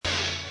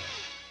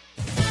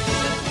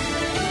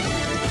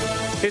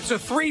It's a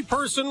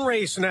three-person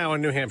race now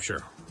in New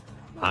Hampshire.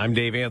 I'm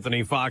Dave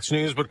Anthony, Fox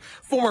News, but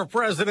former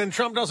President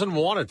Trump doesn't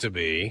want it to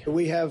be.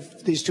 We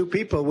have these two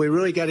people. We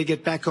really got to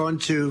get back on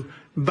to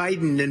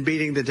Biden and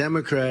beating the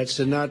Democrats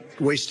and not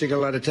wasting a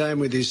lot of time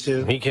with these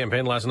two. He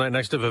campaigned last night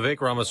next to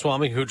Vivek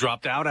Ramaswamy, who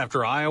dropped out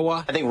after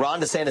Iowa. I think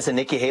Ron DeSantis and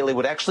Nikki Haley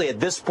would actually, at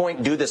this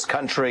point, do this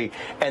country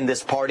and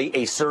this party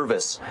a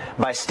service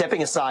by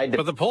stepping aside.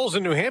 But the polls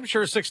in New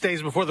Hampshire 6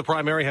 days before the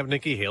primary have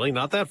Nikki Haley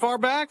not that far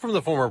back from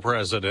the former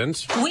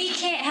president. We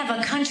can't have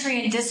a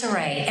country in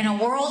disarray and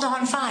a world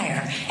on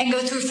fire and go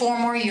through 4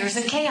 more years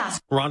of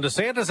chaos. Ron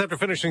DeSantis, after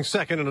finishing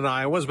second in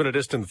Iowa, has been a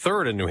distant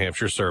third in New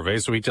Hampshire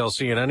surveys, so he tells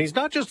CNN he's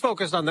not just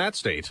focused on that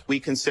state. We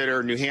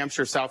consider New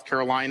Hampshire, South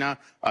Carolina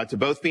to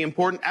both be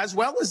important, as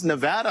well as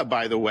Nevada,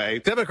 by the way.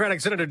 Democratic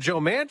Senator Joe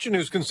Manchin,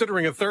 who's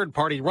considering a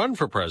third-party run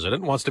for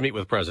president, wants to meet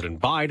with President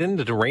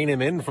Biden to rein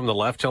him in from the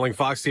left, telling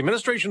Fox the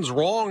administration's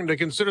wrong to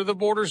consider the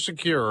border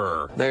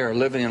secure. They are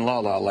living in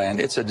la-la land.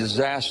 It's a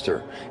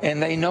disaster,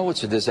 and they know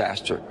it's a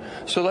disaster.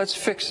 So let's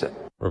fix it.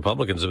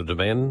 Republicans have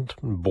demanded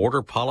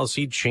border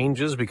policy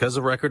changes because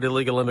of record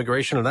illegal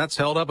immigration, and that's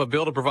held up a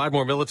bill to provide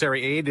more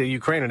military aid to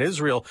Ukraine and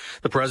Israel.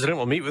 The president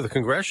will meet with the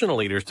congressional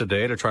leaders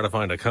today to try to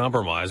find a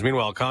compromise.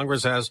 Meanwhile,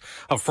 Congress has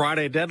a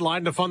Friday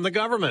deadline to fund the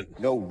government.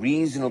 No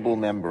reasonable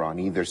member on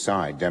either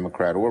side,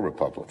 Democrat or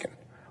Republican,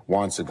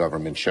 wants a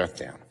government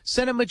shutdown.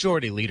 Senate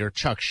Majority Leader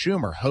Chuck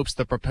Schumer hopes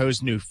the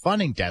proposed new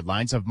funding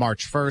deadlines of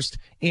March 1st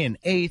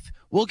and 8th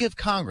will give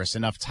Congress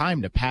enough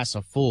time to pass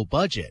a full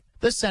budget.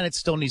 The Senate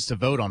still needs to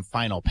vote on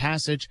final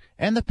passage,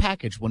 and the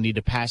package will need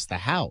to pass the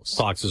House.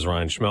 Fox's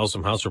Ryan Schmel,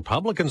 some House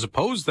Republicans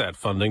oppose that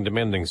funding,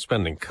 demanding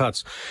spending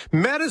cuts.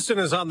 Medicine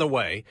is on the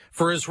way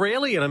for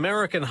Israeli and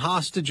American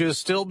hostages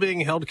still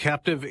being held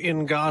captive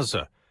in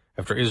Gaza,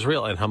 after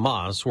Israel and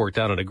Hamas worked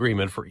out an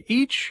agreement for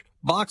each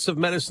box of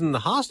medicine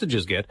the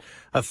hostages get.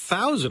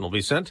 1,000 will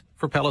be sent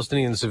for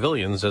Palestinian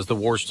civilians as the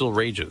war still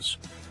rages.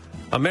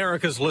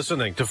 America's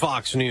listening to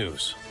Fox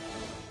News.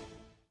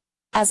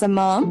 As a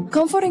mom,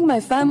 comforting my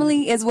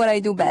family is what I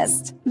do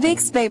best.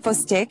 Vicks Vapor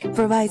Stick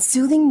provides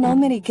soothing,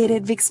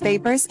 non-medicated Vicks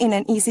vapors in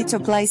an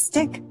easy-to-apply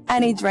stick.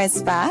 And it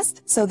dries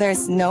fast, so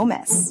there's no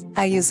mess.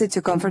 I use it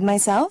to comfort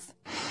myself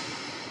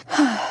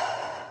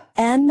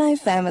and my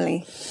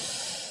family.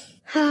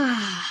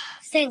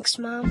 Thanks,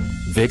 Mom.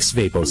 Vicks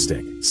Vapo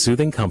Stick.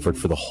 Soothing comfort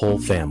for the whole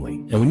family.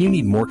 And when you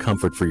need more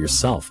comfort for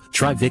yourself,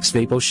 try Vicks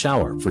Vapo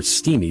Shower for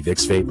steamy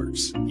Vicks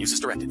Vapors. Use as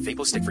directed.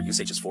 Vapo Stick for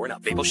usages 4 and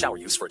up. Vapo Shower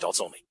use for adults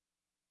only.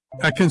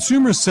 At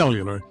Consumer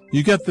Cellular,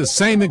 you get the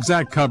same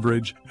exact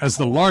coverage as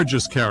the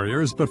largest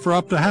carriers, but for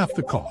up to half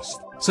the cost.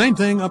 Same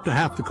thing, up to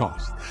half the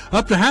cost.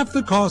 Up to half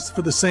the cost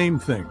for the same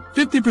thing.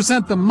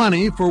 50% the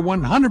money for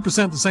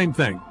 100% the same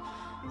thing.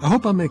 I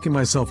hope I'm making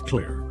myself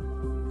clear.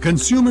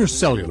 Consumer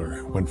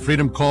Cellular. When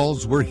freedom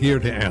calls, we're here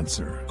to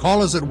answer.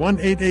 Call us at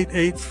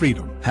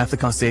 1-888-FREEDOM. Half the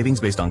cost savings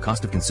based on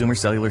cost of Consumer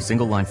Cellular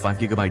single-line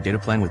 5GB data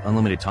plan with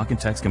unlimited talk and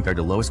text compared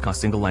to lowest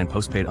cost single-line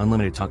postpaid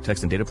unlimited talk,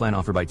 text, and data plan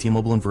offered by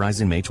T-Mobile and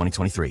Verizon May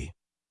 2023.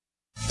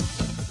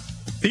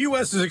 The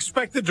U.S. is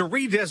expected to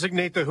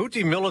redesignate the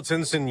Houthi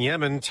militants in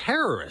Yemen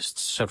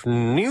terrorists after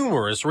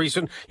numerous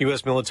recent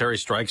U.S. military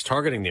strikes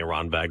targeting the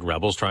Iran-backed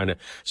rebels, trying to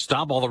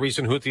stop all the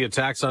recent Houthi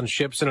attacks on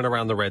ships in and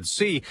around the Red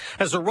Sea,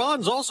 as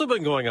Iran's also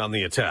been going on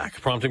the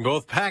attack, prompting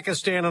both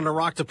Pakistan and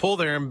Iraq to pull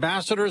their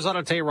ambassadors out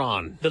of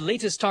Tehran. The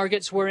latest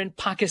targets were in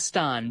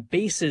Pakistan,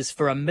 bases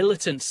for a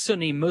militant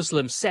Sunni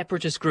Muslim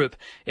separatist group.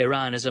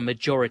 Iran is a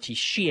majority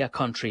Shia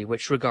country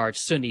which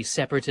regards Sunni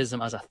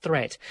separatism as a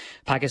threat.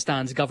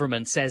 Pakistan's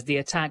government says the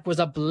attack was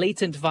a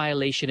blatant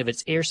violation of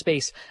its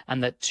airspace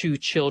and that 2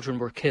 children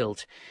were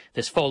killed.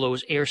 This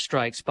follows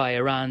airstrikes by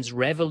Iran's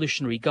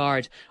Revolutionary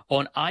Guard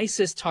on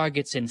ISIS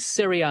targets in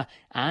Syria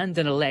and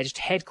an alleged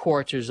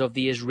headquarters of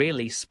the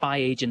Israeli spy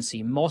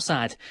agency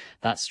Mossad.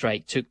 That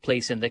strike took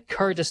place in the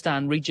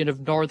Kurdistan region of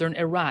northern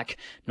Iraq,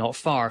 not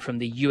far from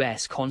the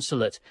U.S.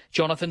 consulate.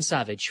 Jonathan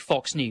Savage,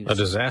 Fox News. A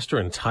disaster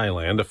in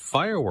Thailand. A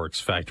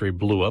fireworks factory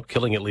blew up,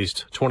 killing at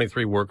least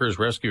 23 workers.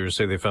 Rescuers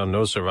say they found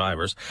no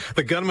survivors.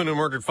 The gunman who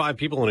murdered 5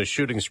 people in a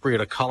shooting spree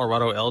at a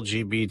Colorado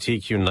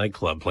LGBTQ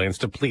nightclub plans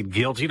to plead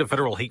guilty to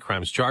federal hate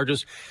crimes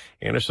charges.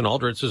 Anderson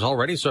Aldrich is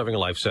already serving a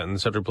life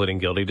sentence after pleading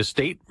guilty to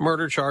state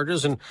murder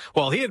charges. And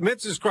while he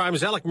admits his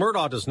crimes, Alec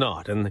Murdaugh does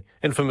not. And the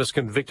infamous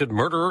convicted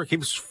murderer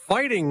keeps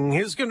fighting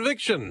his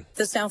conviction.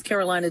 The South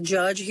Carolina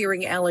judge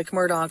hearing Alec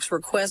Murdaugh's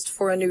request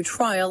for a new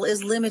trial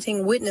is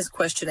limiting witness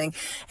questioning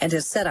and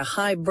has set a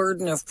high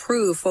burden of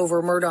proof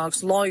over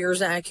Murdaugh's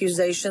lawyer's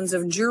accusations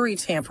of jury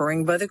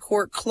tampering by the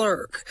court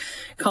clerk.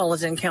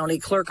 Colleton County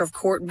Clerk of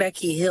Court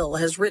Becky Hill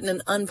has written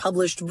an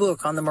unpublished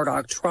book on the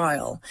Murdaugh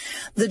trial.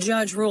 The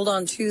judge ruled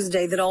on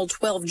Tuesday that all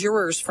 12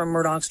 jurors from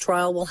Murdaugh's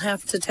trial will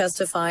have to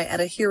testify at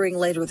a hearing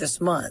later this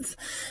month.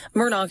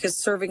 Murdaugh is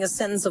serving a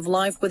sentence of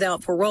life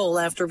without parole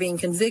after being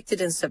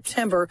convicted in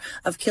September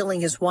of killing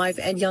his wife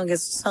and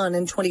youngest son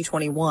in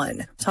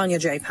 2021. Tanya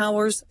J.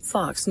 Powers,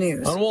 Fox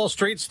News. On Wall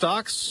Street,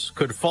 stocks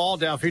could fall.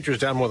 Dow futures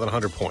down more than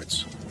 100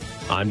 points.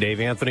 I'm Dave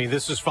Anthony.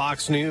 This is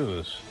Fox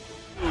News.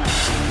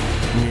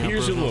 Here's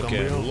Here's a look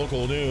at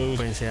local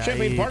news.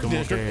 Champaign Park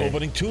District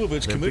opening 2 of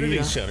its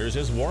community centers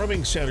as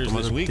warming centers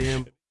this week.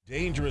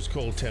 Dangerous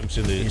cold temps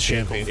in the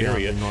Champaign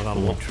area.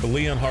 The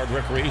Leon Hart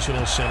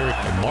Recreational Center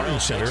and Martin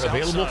Center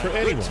available for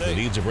anyone who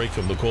needs a break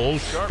from the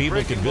cold.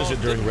 People can visit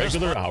during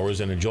regular hours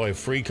and enjoy a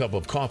free cup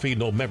of coffee,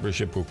 no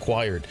membership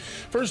required.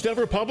 First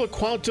ever public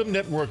quantum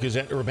network is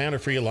at Urbana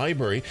Free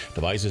Library.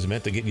 Devices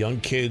meant to get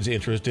young kids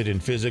interested in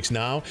physics.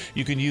 Now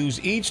you can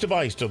use each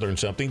device to learn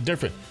something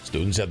different.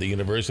 Students at the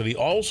university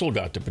also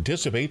got to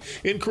participate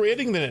in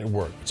creating the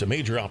network. It's a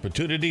major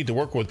opportunity to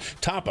work with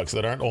topics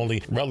that aren't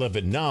only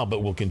relevant now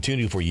but will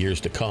continue for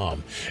years to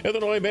come.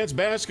 Illinois men's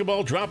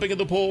basketball dropping in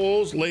the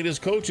polls.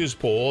 Latest coaches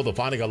poll, the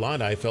Fighting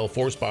Illini fell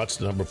 4 spots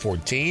to number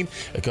 14.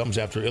 It comes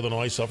after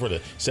Illinois suffered a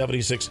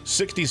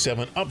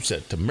 76-67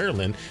 upset to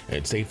Maryland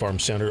at State Farm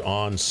Center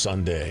on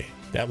Sunday.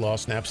 That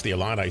loss snaps the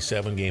Illini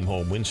 7-game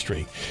home win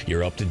streak.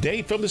 You're up to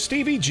date from the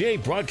Stevie Jay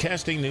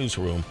Broadcasting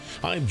Newsroom.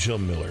 I'm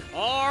Jim Miller.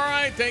 All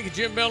right, thank you,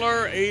 Jim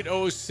Miller.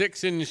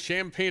 8:06 in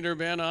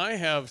Champaign-Urbana. I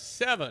have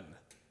 7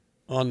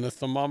 on the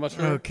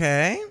thermometer.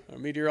 Okay. Our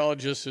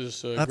meteorologist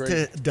is up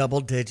great. to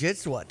double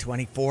digits.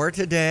 24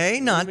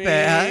 today? Not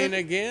bad. And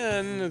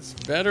again, it's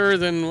better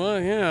than, well,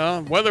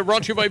 yeah. Weather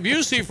brought to you by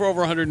Busey for over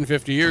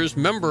 150 years.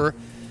 Member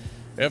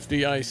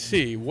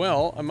FDIC.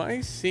 Well, am I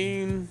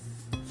seeing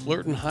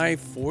flirting high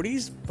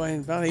 40s by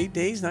about 8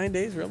 days, 9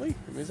 days, really?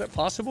 I mean, is that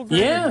possible, Greg?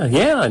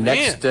 Yeah.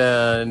 Next,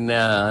 on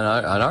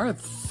our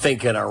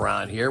thinking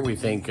around here, we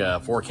think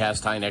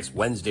forecast high next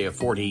Wednesday of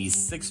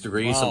 46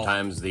 degrees. Wow.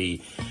 Sometimes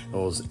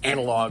those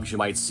analogs you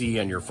might see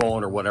on your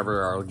phone or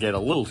whatever get a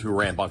little too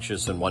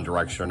rambunctious in one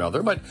direction or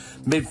another. But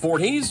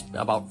mid-40s,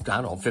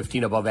 about,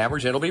 15 above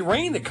average. It'll be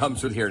rain that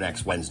comes through here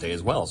next Wednesday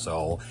as well.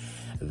 So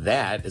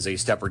that is a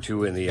step or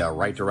two in the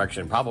right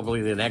direction.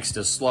 Probably the next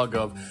slug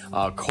of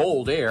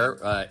cold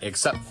air,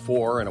 except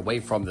for and away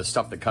from the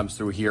stuff that comes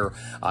through here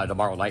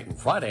tomorrow night and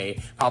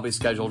Friday. Probably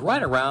scheduled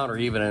right around or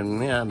even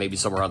in maybe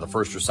somewhere around the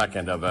 1st or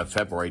 2nd of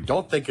February.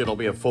 Don't think it'll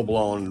be a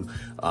full-blown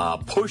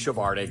push of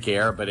Arctic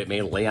air, but it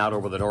may lay out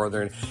over the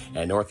northern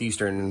and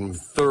northeastern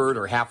third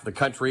or half of the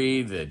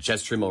country. The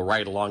jet stream will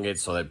ride along it,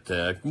 so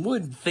that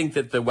would think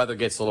that the weather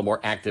gets a little more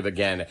active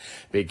again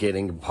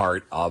beginning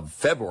part of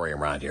February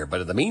around here. But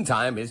in the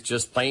meantime, it's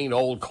just plain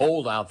old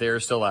cold out there.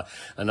 Still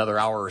another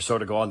hour or so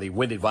to go on the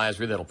wind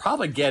advisory. That'll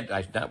probably get,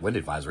 not wind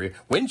advisory,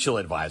 wind chill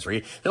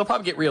advisory. It'll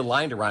probably get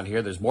realigned around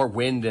here. There's more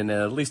wind and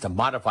at least a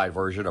modified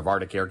version of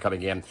Arctic air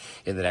coming in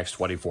the next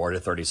 24 to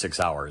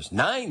 36 hours.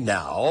 9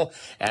 now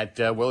at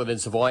Willard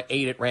and Savoy,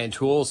 8 at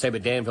Rantoul, same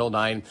at Danville,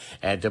 9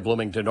 at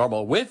Bloomington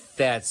Normal with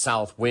that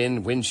south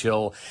wind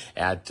chill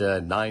at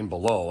 9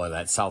 below.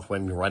 That south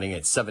wind running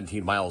at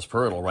 17 miles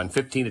per hour. It'll run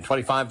 15 to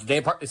 25 today.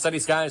 Partly sunny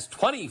skies,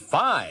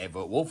 25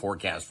 at Wolf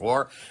forecast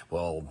for.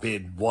 We'll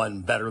bid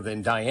one better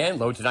than Diane.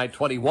 Low tonight,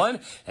 21,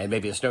 and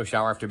maybe a snow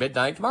shower after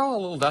midnight. Tomorrow, a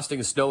little dusting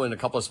and snow in a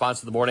couple of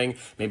spots in the morning.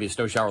 Maybe a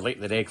snow shower late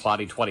in the day,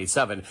 cloudy,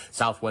 27.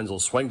 South winds will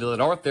swing to the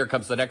north. There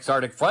comes the next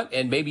Arctic front,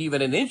 and maybe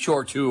even an inch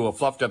or two of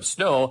fluffed up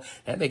snow.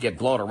 That may get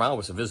blown around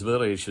with some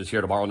visibility issues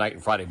here tomorrow night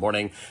and Friday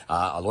morning.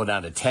 A low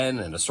down to 10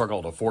 and a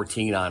struggle to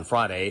 14 on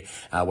Friday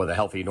with a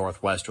healthy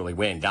northwesterly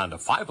wind. Down to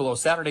 5 below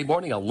Saturday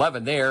morning,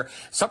 11 there.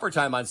 Supper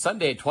time on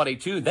Sunday at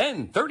 22,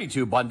 then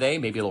 32 Monday,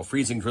 maybe a little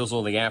freezing drizzle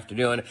in the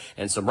afternoon,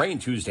 and some rain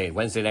Tuesday and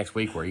Wednesday next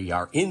week where we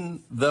are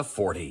in the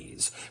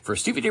 40s. For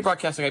Stevie Jay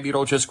Broadcasting, I'm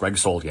meteorologist Greg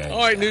Solgay. All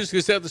right, News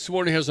Gazette this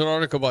morning has an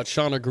article about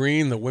Shauna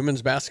Green, the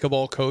women's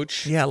basketball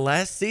coach. Yeah,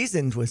 last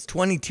season was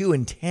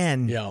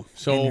 22-10. Yeah,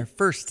 so in her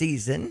first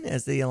season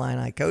as the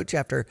Illini coach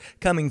after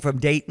coming from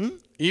Dayton.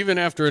 Even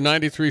after a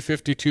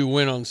 93-52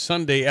 win on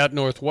Sunday at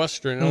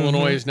Northwestern,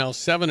 Illinois is now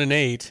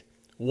 7-8,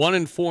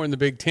 1-4 in the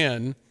Big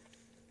Ten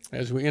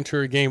as we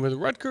enter a game with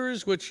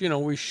Rutgers, which,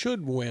 we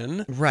should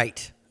win.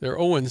 Right. They're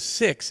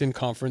 0-6 in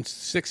conference,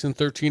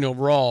 6-13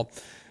 overall.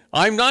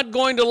 I'm not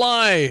going to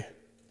lie,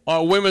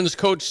 our women's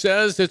coach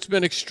says it's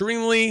been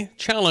extremely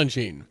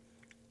challenging.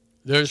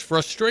 There's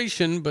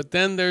frustration, but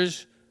then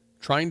there's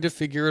trying to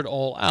figure it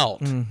all out.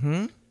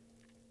 Mm-hmm.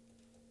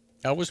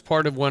 That was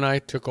part of when I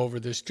took over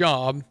this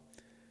job.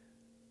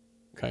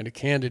 Kind of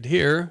candid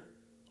here.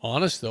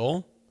 Honest,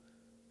 though.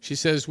 She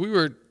says, we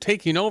were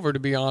taking over, to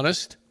be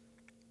honest,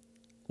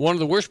 one of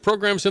the worst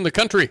programs in the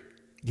country.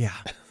 Yeah.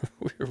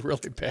 We were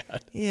really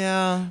bad.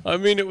 Yeah. I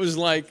mean, it was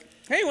like,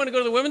 hey, you want to go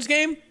to the women's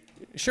game?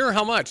 Sure,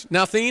 how much?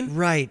 Nothing.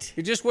 Right.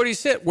 You just, where do you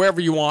sit? Wherever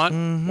you want.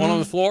 One on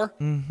the floor.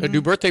 They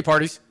do birthday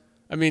parties.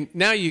 I mean,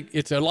 now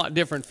it's a lot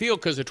different feel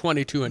because of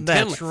 22-10.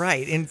 That's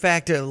right. In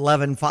fact,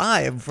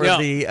 11-5 for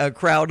the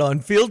crowd on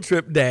field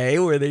trip day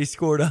where they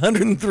scored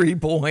 103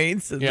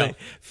 points. And the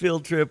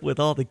field trip with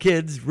all the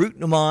kids rooting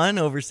them on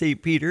over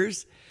St.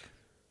 Peter's.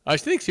 I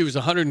think she was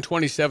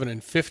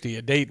 127-50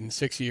 at Dayton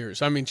 6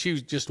 years. I mean, she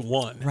was just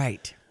won.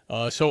 Right.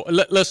 So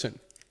listen,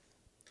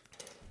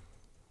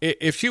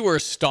 if she were a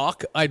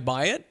stock, I'd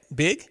buy it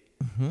big.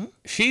 Mm-hmm.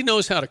 She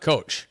knows how to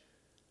coach.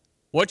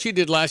 What she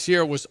did last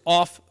year was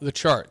off the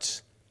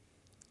charts.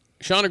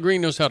 Shauna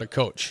Green knows how to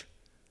coach.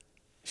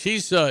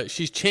 She's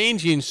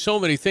changing so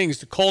many things.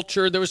 The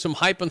culture. There was some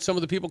hype on some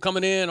of the people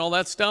coming in, all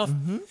that stuff.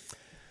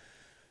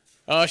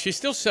 Mm-hmm. She's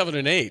still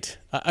 7-8.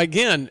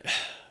 Again,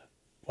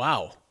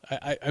 wow.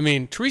 I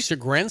mean, Teresa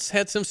Grentz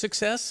had some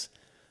success.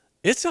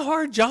 It's a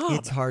hard job.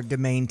 It's hard to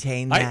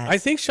maintain that. I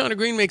think Shauna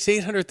Green makes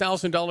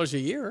 $800,000 a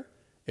year.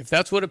 If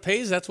that's what it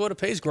pays, that's what it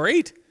pays.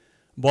 Great,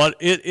 but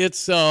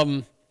it's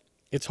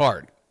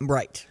hard.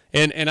 Right.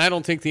 And I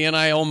don't think the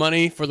NIL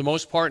money, for the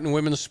most part, in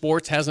women's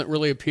sports hasn't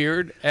really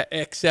appeared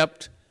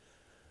except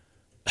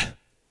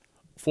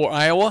for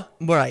Iowa.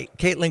 Right.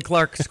 Caitlin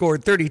Clark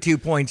scored 32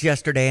 points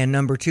yesterday, and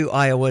number 2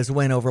 Iowa's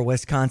win over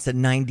Wisconsin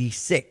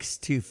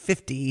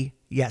 96-50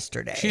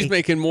 yesterday. She's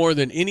making more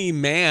than any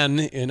man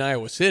in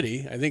Iowa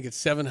City. I think it's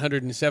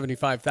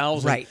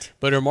 $775,000. Right.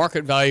 But her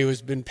market value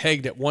has been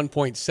pegged at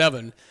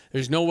 1.7.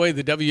 There's no way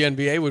the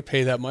WNBA would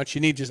pay that much.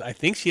 I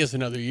think she has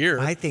another year.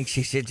 I think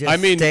she should just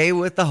stay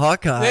with the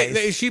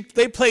Hawkeyes.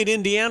 They played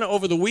Indiana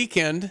over the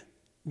weekend.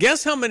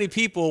 Guess how many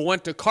people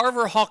went to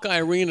Carver Hawkeye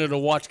Arena to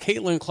watch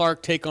Caitlin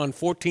Clark take on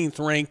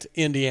 14th ranked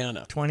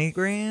Indiana? 20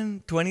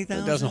 grand?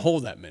 20,000? It doesn't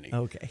hold that many.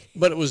 Okay.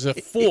 But it was a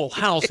full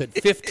house at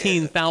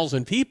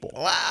 15,000 people.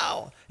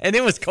 Wow. And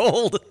it was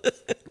cold.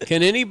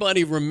 Can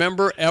anybody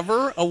remember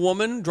ever a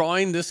woman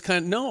drawing this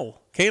kind? No.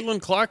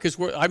 Caitlin Clark is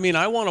where, I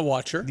want to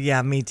watch her.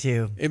 Yeah, me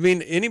too.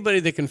 Anybody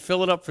that can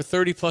fill it up for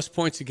 30-plus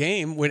points a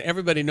game when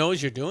everybody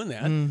knows you're doing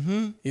that,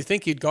 you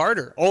think you'd guard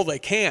her. Oh, they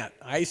can't.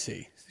 I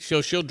see.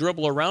 She'll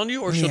dribble around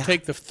you, or she'll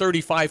take the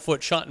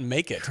 35-foot shot and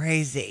make it.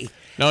 Crazy.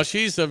 No,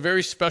 she's a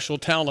very special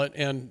talent,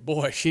 and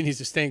boy, she needs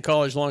to stay in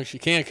college as long as she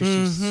can because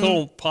she's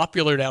so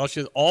popular now.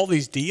 She has all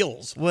these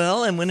deals.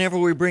 Well, and whenever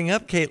we bring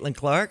up Caitlin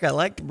Clark, I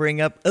like to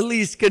bring up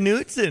Elise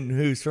Knutson,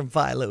 who's from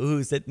Philo,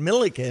 who's at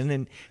Millikan,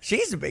 and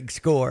she's a big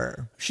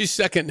scorer. She's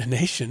second in the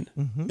nation.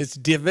 It's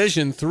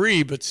Division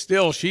III, but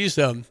still, she's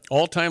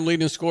all-time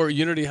leading scorer at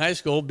Unity High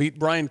School, beat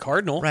Brian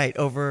Cardinal. Right,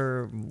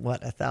 over,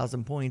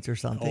 1,000 points or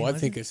something? Oh, I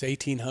think it's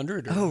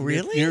 1,800. Oh,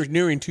 really?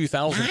 Nearing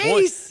 2,000 nice.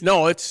 points.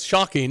 No, it's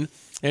shocking.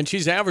 And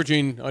she's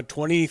averaging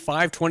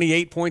 25,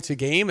 28 points a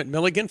game at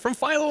Milligan from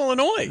Philo,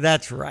 Illinois.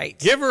 That's right.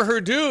 Give her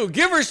due.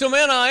 Give her some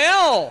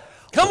NIL.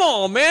 Come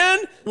on, man.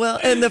 Well,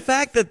 and the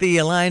fact that the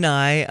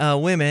Illini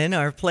women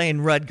are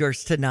playing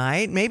Rutgers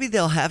tonight, maybe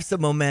they'll have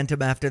some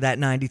momentum after that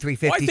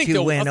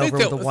 93-52 win over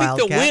the Wildcats. I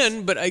think they'll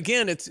win, but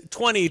again, it's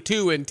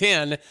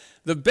 22-10.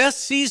 The best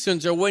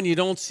seasons are when you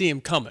don't see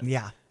them coming.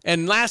 Yeah.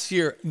 And last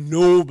year,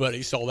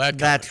 nobody saw that coming.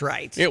 That's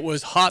right. It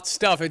was hot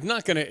stuff. It's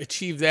not going to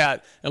achieve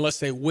that unless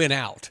they win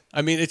out.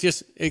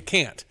 It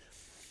can't.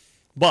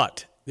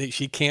 But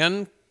she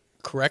can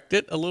correct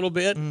it a little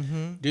bit,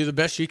 do the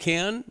best she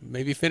can,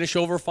 maybe finish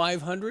over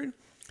 500,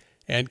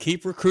 and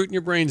keep recruiting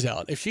your brains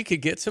out. If she could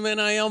get some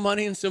NIL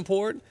money and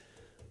support,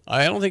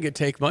 I don't think it'd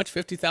take much.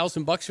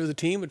 $50,000 for the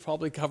team would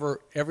probably cover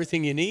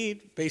everything you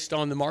need based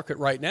on the market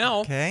right now.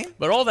 Okay.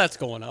 But all that's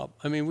going up.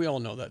 We all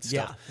know that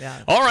stuff.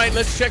 Yeah. All right,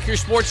 let's check your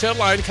sports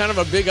headline. Kind of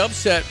a big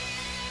upset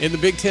in the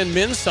Big Ten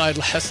men's side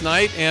last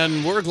night,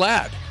 and we're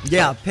glad.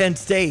 Yeah, Penn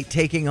State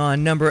taking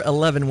on number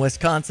 11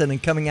 Wisconsin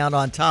and coming out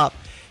on top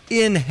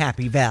in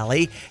Happy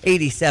Valley.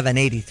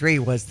 87-83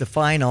 was the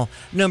final.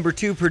 Number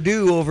 2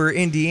 Purdue over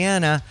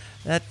Indiana.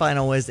 That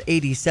final was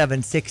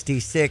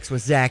 87-66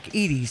 with Zach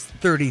Edey's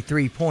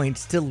 33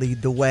 points to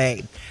lead the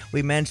way.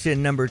 We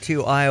mentioned number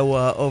 2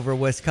 Iowa over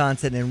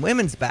Wisconsin in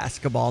women's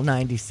basketball,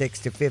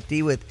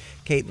 96-50 with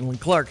Caitlin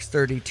Clark's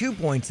 32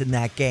 points in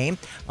that game.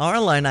 Our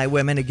Illini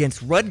women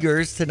against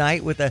Rutgers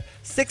tonight with a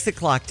 6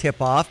 o'clock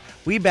tip-off.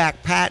 We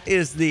Back Pat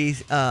is the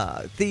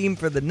theme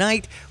for the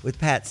night with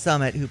Pat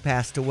Summitt, who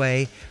passed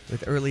away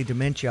with early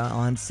dementia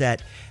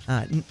onset.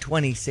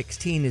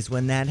 2016 is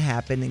when that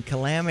happened, and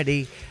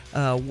Calamity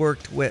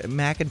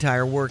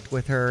McIntyre worked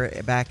with her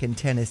back in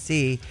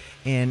Tennessee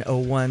in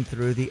 01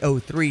 through the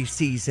 03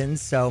 season.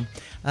 So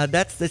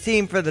that's the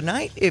theme for the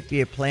night if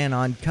you plan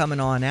on coming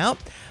on out.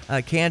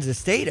 Kansas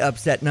State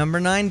upset number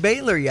 9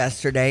 Baylor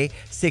yesterday,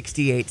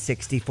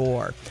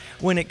 68-64.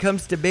 When it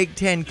comes to Big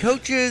Ten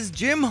coaches,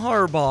 Jim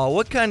Harbaugh,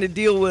 what kind of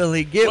deal will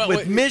he get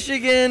with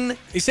Michigan?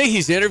 You say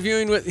he's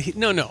interviewing with...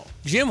 No.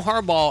 Jim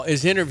Harbaugh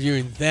is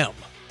interviewing them.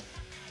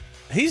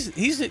 He's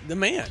the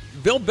man.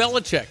 Bill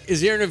Belichick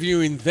is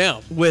interviewing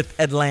them with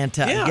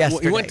Atlanta. Yeah,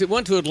 yesterday. He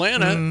went to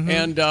Atlanta,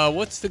 and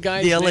what's the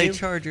guy's name? The LA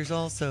Chargers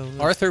also.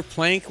 Arthur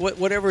Plank,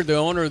 whatever the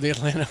owner of the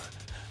Atlanta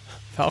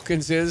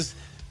Falcons is,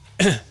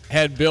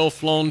 had Bill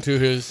flown to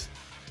his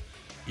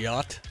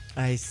yacht.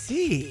 I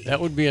see.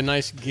 That would be a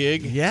nice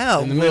gig. Yeah,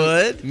 it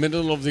would.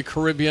 Middle of the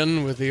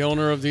Caribbean with the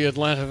owner of the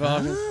Atlanta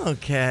Falcons. Oh,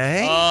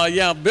 okay.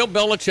 Yeah, Bill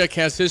Belichick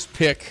has his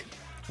pick.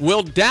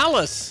 Will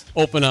Dallas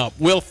open up?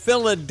 Will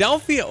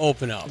Philadelphia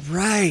open up?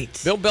 Right.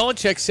 Bill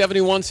Belichick,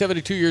 71,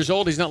 72 years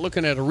old. He's not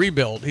looking at a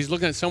rebuild. He's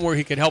looking at somewhere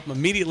he could help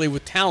immediately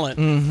with talent.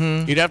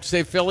 You'd have to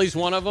say Philly's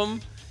one of them.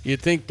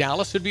 You'd think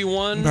Dallas would be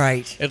one.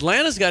 Right.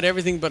 Atlanta's got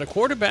everything but a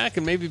quarterback,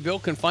 and maybe Bill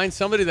can find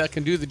somebody that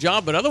can do the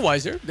job. But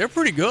otherwise, they're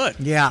pretty good.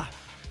 Yeah.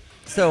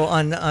 So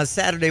on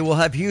Saturday, we'll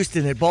have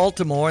Houston at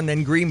Baltimore and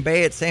then Green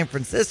Bay at San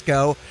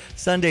Francisco.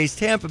 Sunday's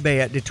Tampa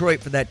Bay at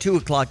Detroit for that 2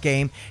 o'clock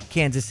game.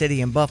 Kansas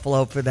City and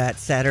Buffalo for that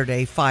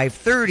Saturday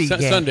 5:30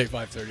 game. Sunday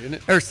 5:30, isn't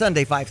it? Or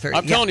Sunday 5:30.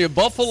 I'm telling you,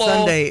 Buffalo.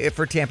 Sunday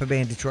for Tampa Bay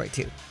and Detroit,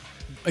 too.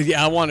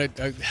 Yeah, I want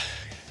to.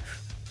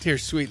 Dear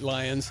sweet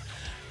Lions.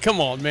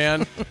 Come on,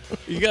 man.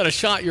 You got a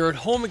shot. You're at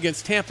home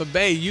against Tampa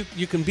Bay.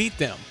 You can beat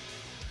them.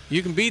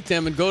 You can beat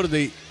them and go to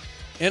the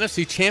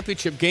NFC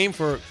Championship game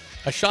for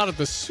a shot at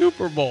the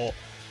Super Bowl.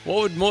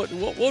 What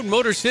would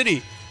Motor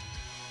City,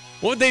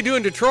 what would they do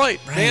in Detroit,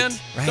 man?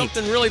 Right.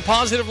 Something really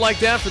positive like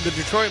that for the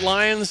Detroit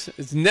Lions.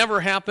 It's never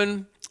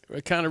happened.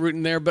 We're kind of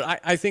rooting there. But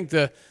I think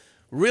the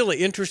really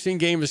interesting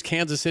game is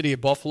Kansas City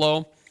at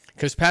Buffalo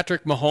because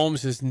Patrick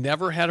Mahomes has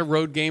never had a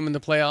road game in the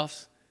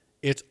playoffs.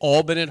 It's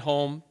all been at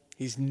home.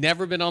 He's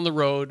never been on the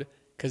road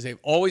because they've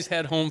always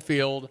had home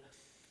field.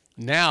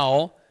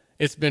 Now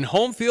it's been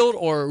home field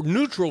or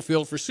neutral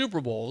field for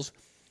Super Bowls.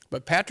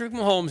 But Patrick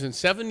Mahomes, in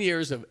 7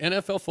 years of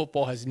NFL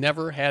football, has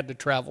never had to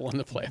travel in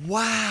the playoffs.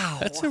 Wow.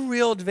 That's a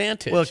real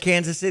advantage. Well,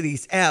 Kansas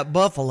City's at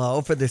Buffalo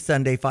for the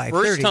Sunday 5:30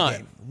 First time.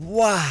 game.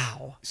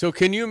 Wow. So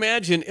can you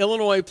imagine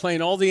Illinois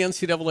playing all the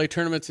NCAA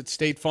tournaments at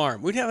State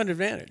Farm? We'd have an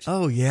advantage.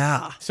 Oh,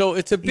 yeah. So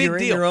it's a big You're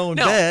deal. in your own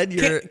now,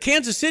 bed.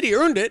 Kansas City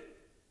earned it.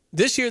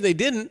 This year they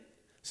didn't.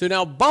 So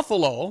now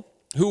Buffalo,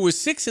 who was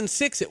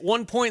 6-6 at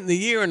one point in the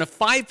year and a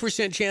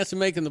 5% chance of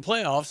making the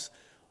playoffs,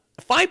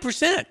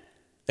 5%.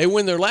 They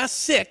win their last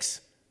 6,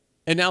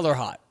 and now they're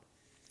hot.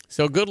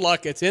 So good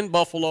luck. It's in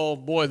Buffalo.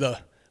 Boy, the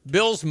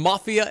Bills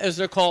Mafia, as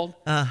they're called,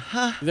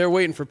 they're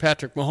waiting for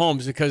Patrick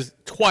Mahomes because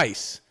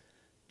twice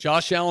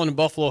Josh Allen and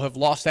Buffalo have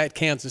lost at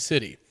Kansas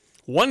City.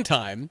 One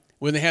time,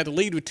 when they had the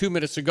lead with 2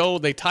 minutes to go,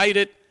 they tied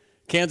it.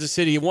 Kansas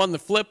City won the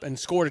flip and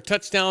scored a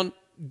touchdown.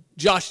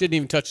 Josh didn't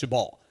even touch the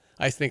ball.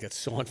 I think it's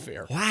so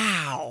unfair.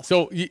 Wow.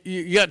 So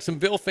you got some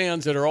Bill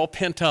fans that are all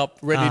pent up,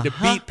 ready to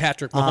beat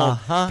Patrick Mahomes.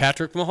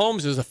 Patrick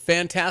Mahomes is a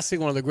fantastic,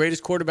 one of the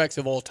greatest quarterbacks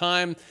of all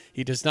time.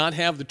 He does not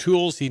have the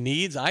tools he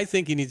needs. I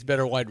think he needs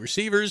better wide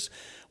receivers.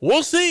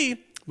 We'll see.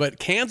 But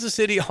Kansas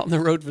City on the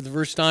road for the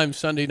first time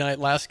Sunday night,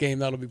 last game,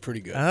 that'll be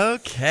pretty good.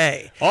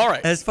 Okay. All right.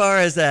 As far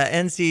as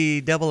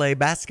NCAA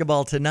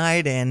basketball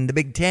tonight and the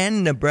Big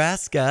Ten,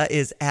 Nebraska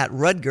is at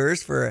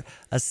Rutgers for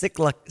a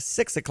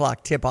 6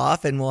 o'clock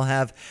tip-off, and we'll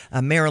have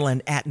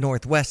Maryland at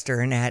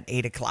Northwestern at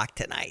 8 o'clock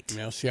tonight.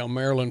 Now see how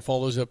Maryland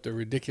follows up the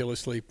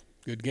ridiculously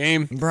good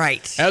game.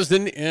 Right. As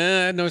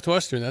the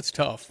Northwestern, that's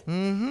tough.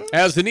 Mm-hmm.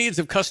 As the needs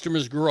of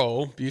customers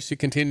grow, Busey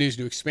continues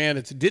to expand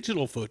its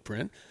digital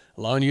footprint,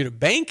 allowing you to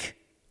bank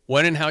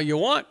when and how you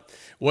want.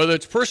 Whether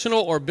it's personal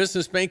or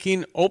business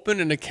banking, open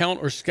an account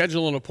or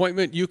schedule an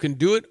appointment, you can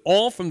do it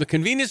all from the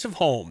convenience of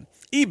home.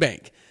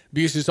 eBank,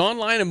 Busey's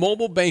online and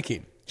mobile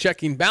banking,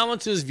 checking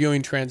balances,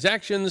 viewing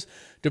transactions,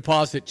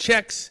 deposit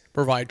checks,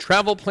 provide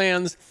travel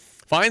plans.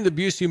 Find the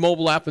Busey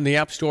mobile app in the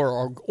App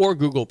Store or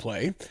Google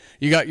Play.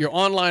 You got your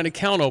online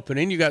account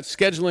opening. You got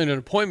scheduling an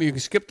appointment. You can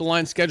skip the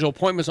line, schedule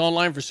appointments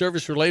online for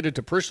service related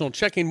to personal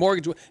checking,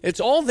 mortgage. It's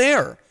all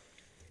there.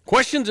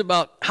 Questions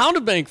about how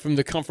to bank from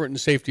the comfort and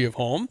safety of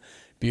home?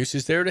 Busey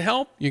is there to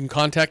help. You can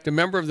contact a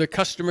member of the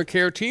customer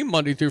care team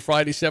Monday through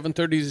Friday,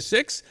 7:30 to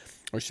 6,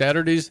 or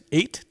Saturdays,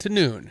 8 to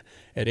noon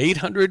at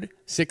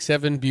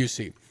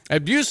 800-67-BUSEY.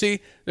 At Busey,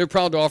 they're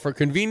proud to offer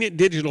convenient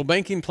digital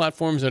banking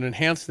platforms that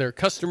enhance their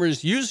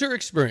customers' user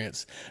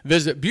experience.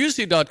 Visit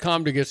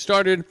Busey.com to get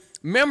started.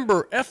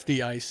 Member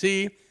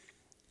FDIC,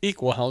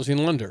 Equal Housing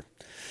Lender.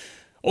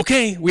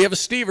 Okay, we have a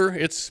Stever.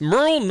 It's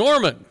Merle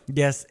Norman.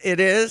 Yes, it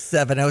is.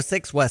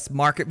 706 West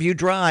Market View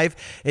Drive.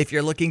 If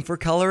you're looking for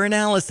color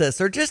analysis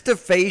or just a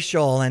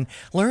facial and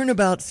learn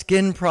about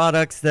skin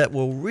products that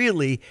will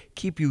really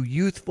keep you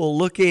youthful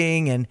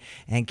looking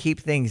and keep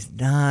things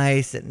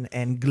nice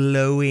and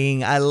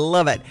glowing. I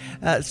love it.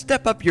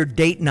 Step up your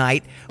date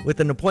night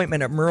with an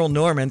appointment at Merle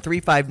Norman,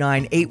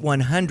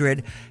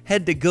 359-8100.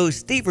 Head to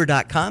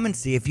GoStever.com and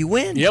see if you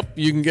win. Yep,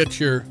 you can get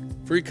your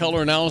free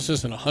color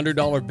analysis and a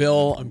 $100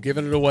 bill. I'm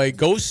giving it away.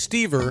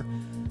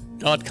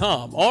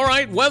 GoStever.com. All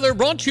right, weather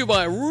brought to you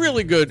by a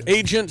really good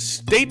agent,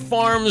 State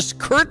Farm's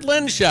Kurt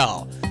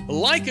Lenschow.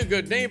 Like a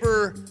good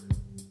neighbor,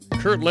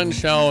 Kurt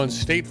Lenschow and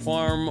State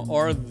Farm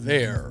are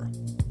there.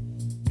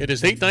 It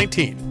is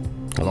 8:19.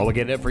 Hello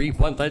again,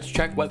 everyone. Let's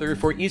check weather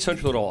for East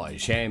Central Illinois.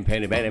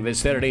 Champaign and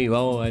vicinity.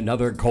 Oh,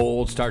 another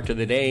cold start to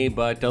the day,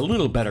 but a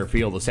little better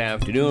feel this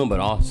afternoon, but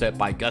offset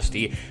by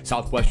gusty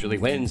southwesterly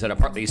winds and a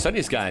partly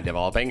sunny sky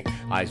developing.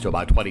 Highs to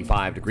about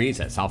 25 degrees.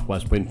 That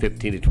southwest wind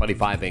 15 to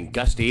 25 and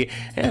gusty.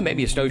 And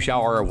maybe a snow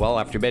shower well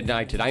after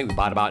midnight tonight. We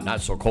bought about not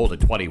so cold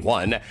at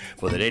 21.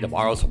 For the day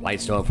tomorrow, some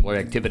light snow and flurry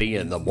activity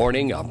in the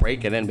morning. A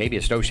break and then maybe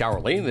a snow shower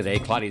late in the day.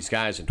 Cloudy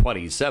skies at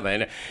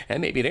 27. And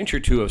maybe an inch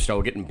or two of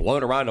snow getting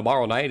blown around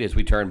tomorrow night as we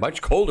we turn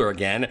much colder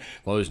again.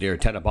 Lows near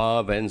 10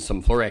 above and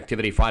some flurry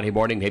activity Friday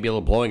morning. Maybe a little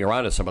blowing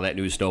around of some of that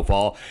new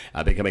snowfall.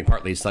 Becoming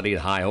partly sunny.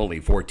 The high only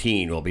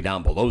 14. We'll be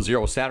down below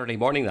zero Saturday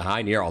morning. The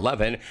high near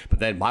 11. But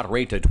then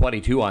moderate to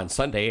 22 on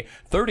Sunday.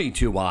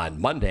 32 on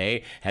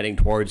Monday. Heading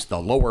towards the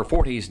lower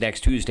 40s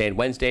next Tuesday and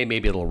Wednesday.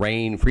 Maybe a little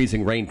rain,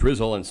 freezing rain,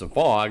 drizzle, and some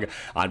fog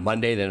on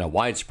Monday. Then a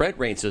widespread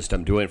rain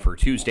system doing for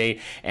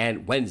Tuesday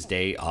and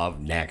Wednesday of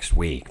next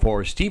week.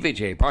 For Stevie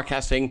Jay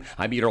Broadcasting,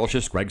 I'm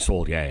meteorologist Greg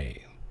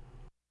Solier.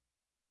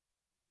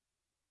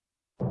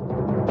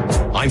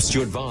 I'm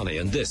Stuart Varney,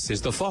 and this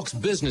is the Fox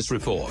Business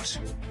Report.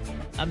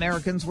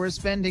 Americans were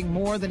spending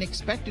more than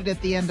expected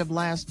at the end of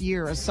last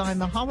year, a sign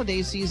the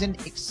holiday season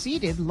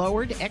exceeded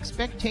lowered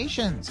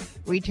expectations.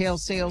 Retail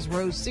sales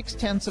rose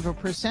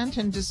 0.6%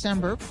 in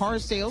December. Car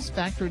sales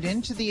factored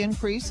into the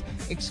increase.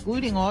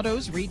 Excluding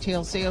autos,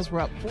 retail sales were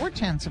up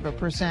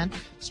 0.4%.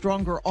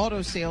 Stronger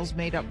auto sales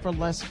made up for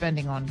less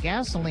spending on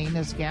gasoline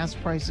as gas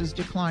prices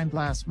declined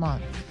last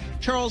month.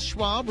 Charles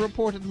Schwab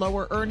reported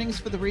lower earnings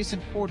for the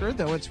recent quarter,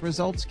 though its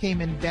results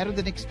came in better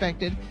than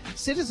expected.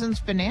 Citizens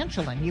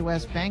Financial and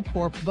U.S.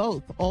 Bancorp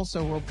both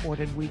also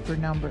reported weaker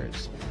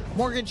numbers.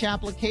 Mortgage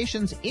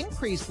applications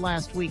increased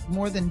last week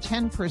more than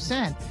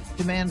 10%.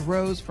 Demand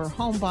rose for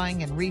home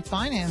buying and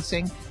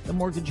refinancing. The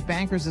Mortgage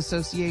Bankers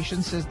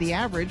Association says the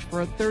average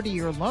for a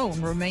 30-year loan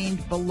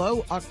remained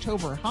below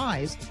October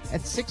highs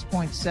at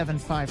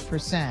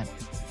 6.75%.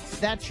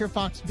 That's your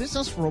Fox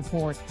Business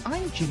Report.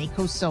 I'm Ginny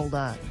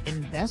Coselda.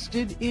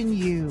 Invested in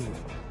you.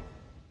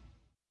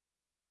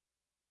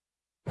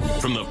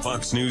 From the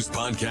Fox News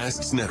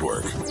Podcasts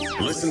Network.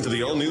 Listen to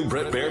the all-new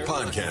Bret Baier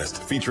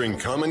podcast featuring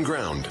Common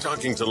Ground,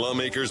 talking to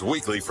lawmakers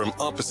weekly from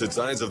opposite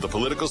sides of the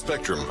political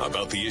spectrum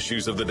about the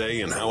issues of the day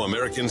and how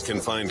Americans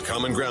can find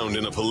common ground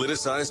in a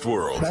politicized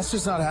world. That's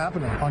just not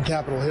happening on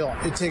Capitol Hill.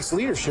 It takes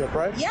leadership,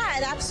 right? Yeah,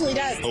 it absolutely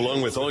does.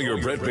 Along with all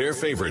your Bret Baier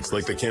favorites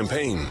like the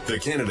campaign, the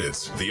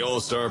candidates, the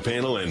all-star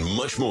panel, and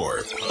much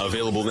more.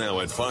 Available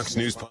now at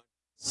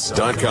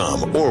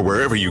foxnewspodcasts.com or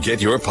wherever you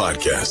get your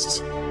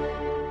podcasts.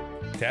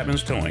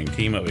 Tapman's Towing,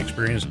 team of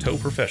experienced tow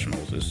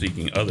professionals, is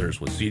seeking others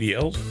with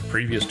CDLs,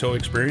 previous tow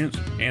experience,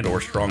 and or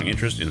strong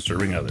interest in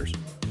serving others.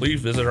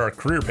 Please visit our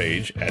career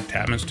page at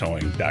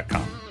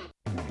tapmanstowing.com.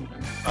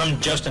 I'm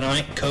Justin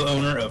Ike,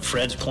 co-owner of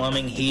Fred's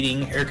Plumbing,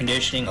 Heating, Air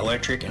Conditioning,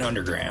 Electric, and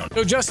Underground.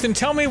 So, Justin,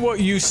 tell me what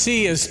you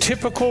see as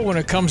typical when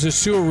it comes to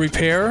sewer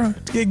repair.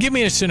 Give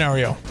me a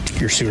scenario.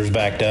 Your sewer's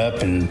backed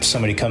up and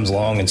somebody comes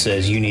along and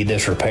says, you need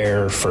this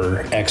repair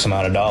for X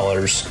amount of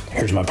dollars.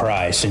 Here's my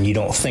price. And you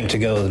don't think to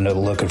go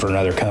looking for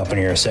another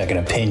company or a second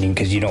opinion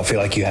because you don't feel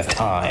like you have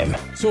time.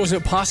 So is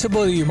it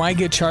possible that you might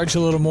get charged a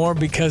little more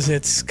because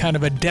it's kind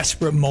of a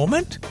desperate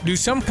moment? Do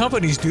some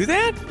companies do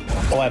that?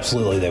 Oh,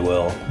 absolutely they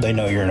will. They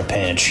know you're in a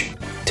pinch.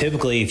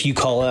 Typically, if you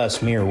call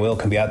us, me or Will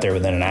can be out there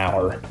within an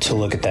hour to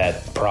look at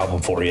that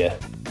problem for you.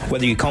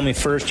 Whether you call me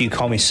first or you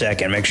call me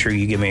second, make sure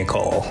you give me a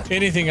call.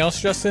 Anything else,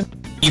 Justin?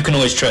 You can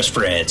always trust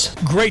Fred's.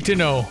 Great to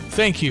know.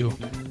 Thank you.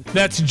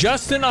 That's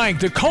Justin Ike,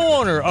 the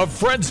co-owner of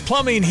Fred's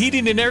Plumbing,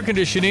 Heating, and Air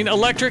Conditioning,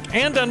 Electric,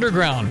 and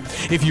Underground.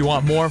 If you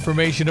want more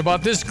information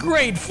about this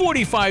great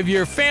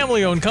 45-year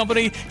family-owned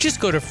company, just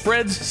go to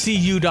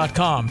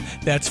fredscu.com.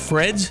 That's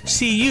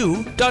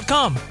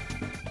fredscu.com.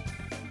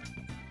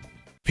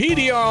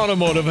 PDR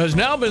Automotive has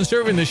now been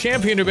serving the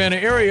Champaign-Urbana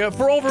area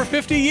for over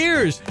 50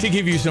 years. To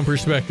give you some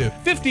perspective,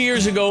 50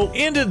 years ago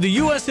ended the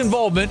U.S.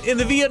 involvement in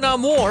the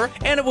Vietnam War,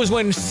 and it was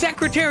when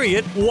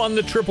Secretariat won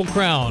the Triple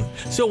Crown.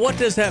 So what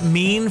does that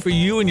mean for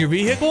you and your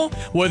vehicle?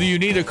 Whether you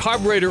need a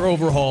carburetor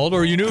overhauled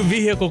or your new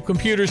vehicle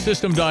computer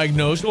system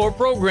diagnosed or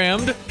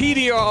programmed,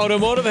 PDR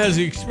Automotive has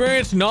the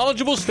experienced,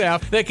 knowledgeable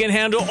staff that can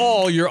handle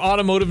all your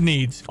automotive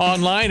needs.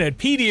 Online at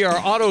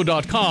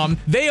pdrauto.com,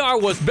 they are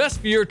what's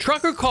best for your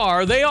truck or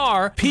car. They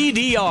are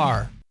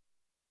PDR.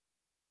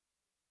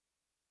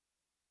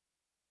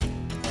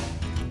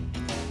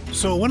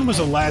 So when was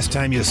the last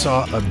time you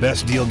saw a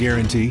best deal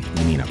guarantee?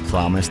 You mean a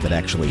promise that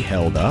actually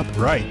held up?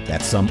 Right.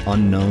 That some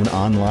unknown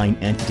online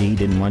entity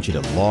didn't want you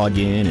to log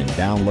in and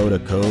download a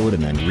code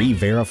and then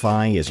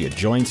re-verify as you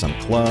join some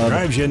club.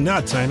 Drives you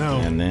nuts, I know.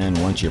 And then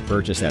once you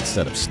purchase that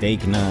set of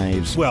steak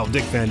knives... Well,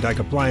 Dick Van Dyke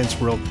Appliance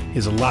World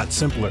is a lot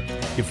simpler.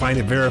 You find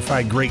a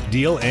verified great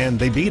deal and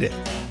they beat it.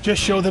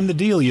 Just show them the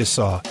deal you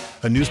saw.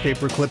 A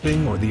newspaper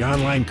clipping or the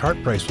online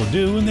cart price will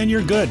do, and then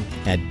you're good.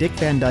 At Dick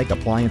Van Dyke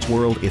Appliance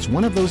World, it's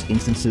one of those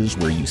instances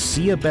where you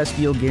see a best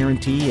deal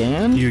guarantee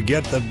and... you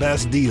get the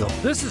best deal.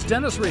 This is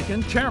Dennis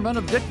Reekin, chairman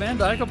of Dick Van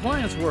Dyke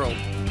Appliance World.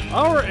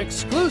 Our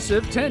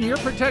exclusive 10-year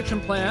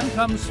protection plan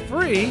comes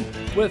free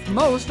with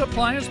most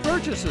appliance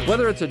purchases.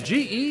 Whether it's a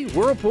GE,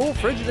 Whirlpool,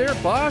 Frigidaire,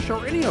 Bosch,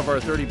 or any of our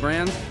 30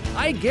 brands,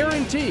 I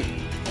guarantee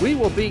we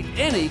will beat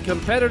any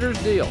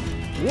competitor's deal.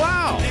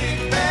 Wow!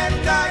 Dick Van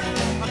Dyke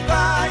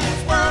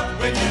Appliance World.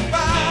 When you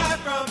buy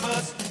from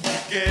us,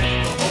 you get the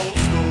whole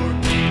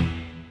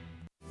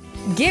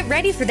store. Get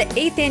ready for the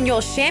 8th annual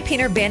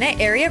Champaign-Urbana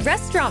Area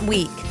Restaurant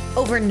Week.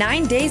 Over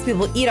 9 days, we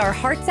will eat our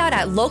hearts out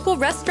at local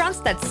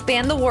restaurants that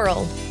span the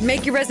world.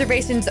 Make your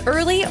reservations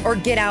early or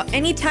get out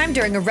anytime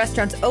during a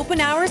restaurant's open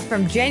hours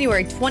from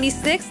January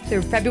 26th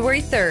through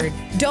February 3rd.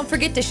 Don't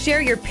forget to share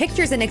your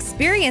pictures and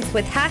experience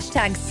with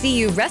hashtag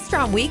CU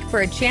Restaurant Week for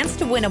a chance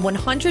to win a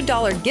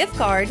 $100 gift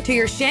card to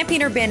your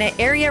Champaign-Urbana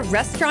area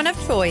restaurant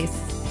of choice.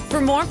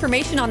 For more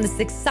information on this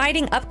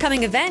exciting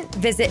upcoming event,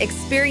 visit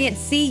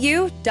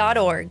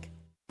experiencecu.org.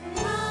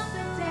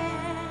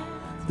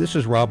 This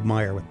is Rob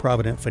Meyer with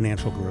Provident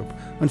Financial Group.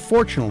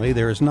 Unfortunately,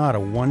 there is not a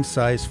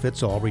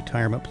one-size-fits-all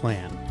retirement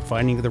plan.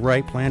 Finding the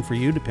right plan for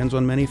you depends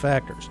on many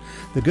factors.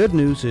 The good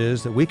news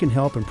is that we can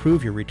help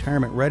improve your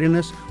retirement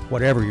readiness,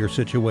 whatever your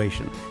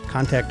situation.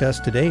 Contact us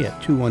today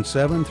at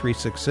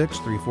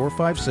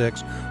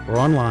 217-366-3456 or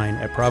online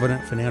at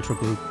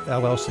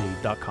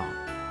providentfinancialgroupllc.com.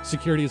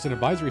 Securities and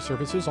advisory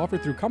services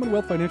offered through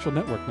Commonwealth Financial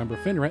Network, member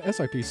FINRA,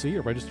 SIPC,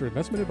 a registered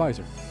investment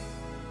advisor.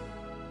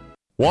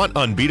 Want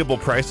unbeatable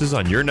prices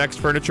on your next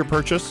furniture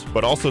purchase,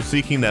 but also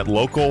seeking that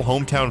local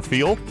hometown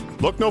feel?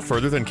 Look no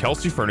further than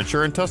Kelsey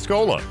Furniture in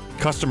Tuscola.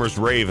 Customers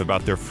rave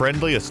about their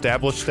friendly,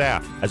 established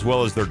staff, as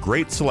well as their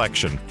great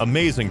selection,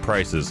 amazing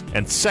prices,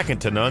 and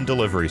second-to-none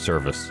delivery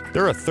service.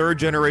 They're a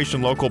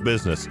third-generation local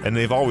business, and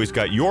they've always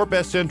got your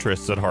best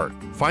interests at heart.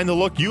 Find the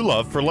look you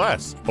love for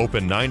less.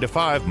 Open 9 to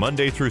 5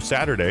 Monday through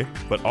Saturday,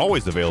 but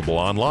always available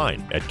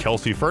online at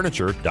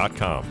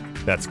kelseyfurniture.com.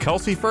 That's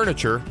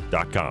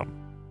kelseyfurniture.com.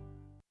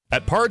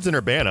 At Pards in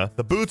Urbana,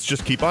 the boots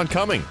just keep on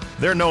coming.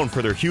 They're known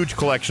for their huge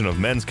collection of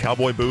men's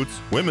cowboy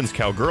boots, women's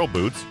cowgirl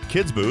boots,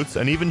 kids' boots,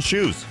 and even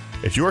shoes.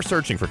 If you're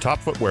searching for top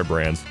footwear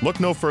brands, look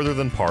no further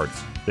than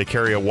Pards. They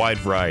carry a wide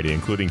variety,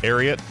 including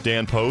Ariat,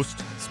 Dan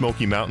Post,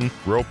 Smoky Mountain,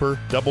 Roper,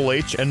 Double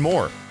H, and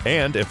more.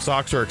 And if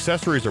socks or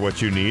accessories are what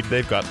you need,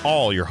 they've got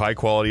all your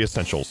high-quality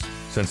essentials.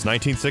 Since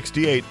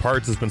 1968,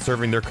 Pards has been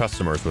serving their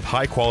customers with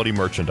high-quality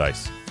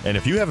merchandise. And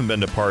if you haven't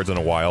been to Pards in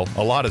a while,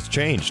 a lot has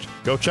changed.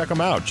 Go check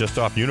them out just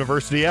off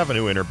University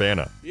Avenue in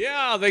Urbana.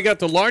 Yeah, they got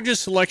the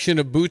largest selection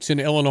of boots in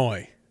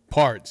Illinois,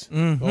 Pards.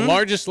 Mm-hmm. The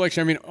largest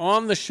selection, I mean,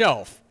 on the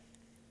shelf.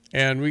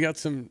 And we got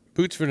some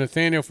boots for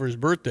Nathaniel for his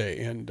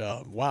birthday, and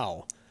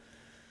wow.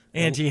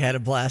 Angie had a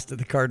blast at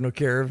the Cardinal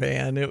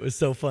Caravan. It was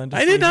so fun to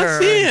see I did not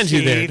her see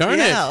Angie there, darn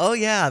it. Oh,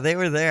 yeah, they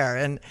were there.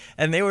 And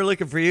they were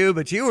looking for you,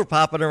 but you were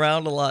popping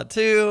around a lot,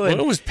 too. And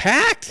well, it was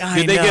packed.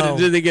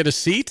 Did they get a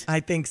seat? I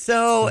think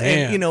so.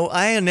 Man. And,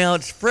 I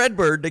announced Fred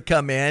Bird to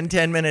come in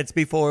 10 minutes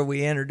before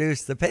we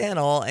introduced the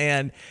panel,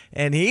 and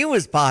he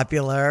was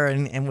popular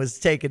and was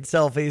taking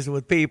selfies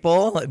with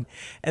people.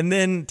 And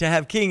then to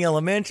have King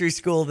Elementary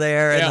School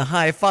there and the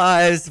high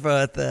fives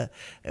for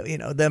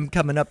them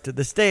coming up to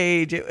the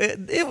stage,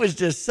 it was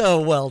just so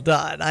well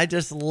done. I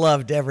just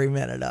loved every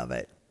minute of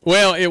it.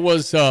 Well, it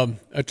was a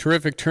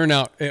terrific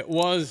turnout. It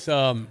was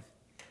the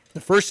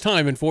first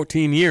time in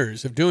 14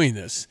 years of doing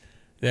this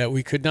that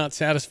we could not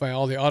satisfy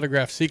all the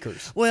autograph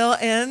seekers. Well,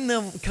 and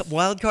the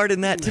wild card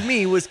in that to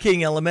me was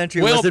King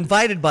Elementary was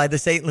invited by the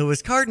St.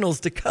 Louis Cardinals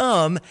to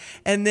come,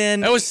 and then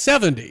that was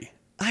 70.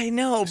 I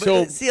know,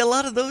 but see, a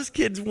lot of those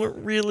kids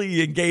weren't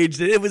really engaged.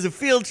 It was a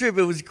field trip.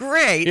 It was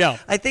great. Yeah.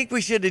 I think we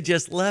should have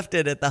just left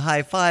it at the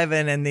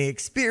high-fiving and the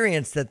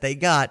experience that they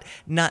got,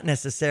 not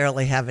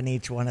necessarily having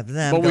each one of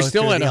them. But we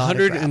still had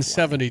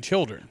 170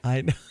 children.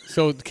 I know.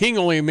 So King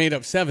only made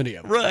up 70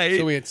 of them. Right.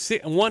 So we had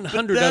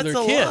 100 other kids. That's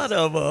a lot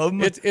of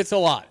them. It's a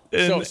lot.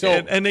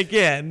 And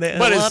again,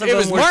 but it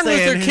was Martin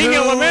Luther King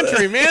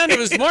Elementary, man. It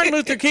was Martin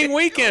Luther King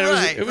weekend.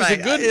 It was a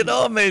good. It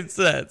all made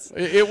sense.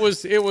 It was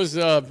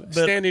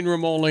standing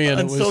room only, and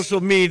on social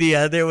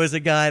media there was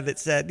a guy that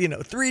said,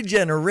 3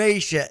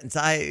 generations.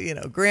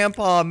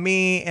 Grandpa,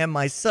 me, and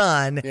my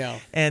son. Yeah.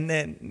 And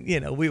then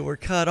we were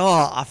cut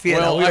off. We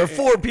were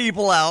 4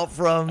 people out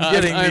from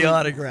getting the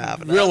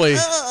autograph. Really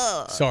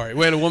sorry.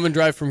 We had a woman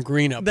drive from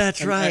Green up.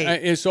 That's right.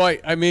 And so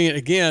I mean,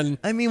 again.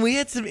 I mean, we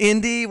had some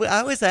indie.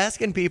 I was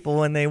asking people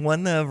when they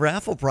won the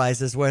raffle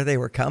prizes where they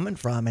were coming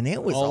from, and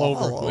it was all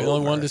over. We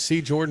only wanted to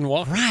see Jordan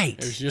Walker. Right.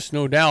 There's just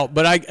no doubt.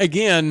 But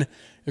again,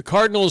 the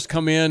Cardinals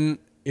come in.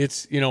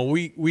 It's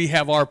we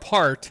have our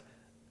part.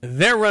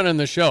 They're running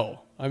the show.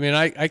 I mean,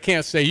 I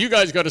can't say you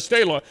guys got to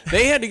stay long.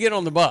 They had to get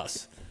on the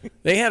bus.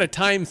 They had a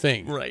time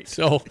thing. Right.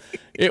 So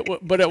I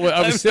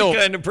was still the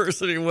kind of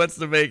person who wants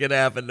to make it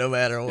happen no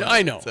matter what.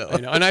 I know.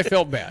 And I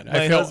felt bad.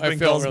 My husband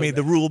calls me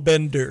the rule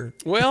bender.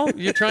 Well,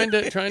 you're trying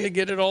to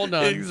get it all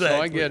done. Exactly.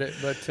 So I get it.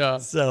 But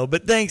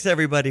but thanks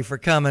everybody for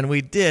coming.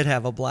 We did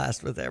have a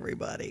blast with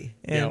everybody.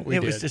 And we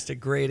it was did. just a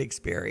great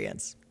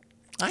experience.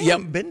 I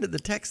haven't been to the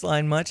text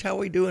line much. How are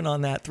we doing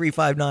on that?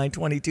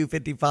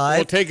 359-2255.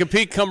 We'll take a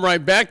peek, come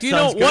right back. Do you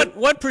know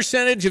what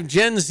percentage of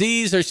Gen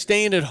Zs are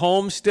staying at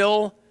home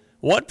still?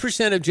 What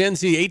percent of Gen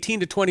Z,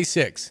 18 to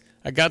 26?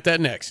 I got that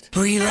next.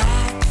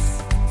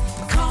 Relax.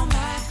 Call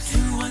back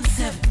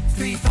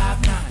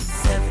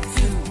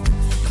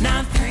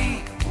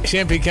 217-359-7293.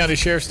 Champaign County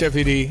Sheriff's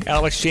Deputy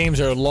Alex James,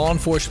 our Law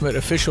Enforcement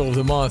Official of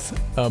the Month,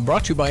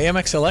 brought to you by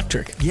MX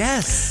Electric.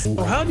 Yes.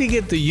 Well, how do you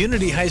get the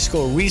Unity High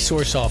School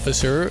resource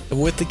officer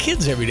with the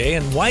kids every day,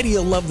 and why do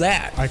you love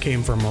that? I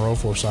came from Moreau,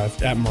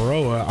 Forsyth. At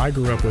Moreau, I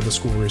grew up with a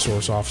school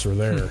resource officer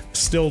there.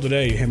 Still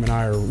today, him and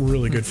I are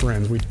really good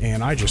friends,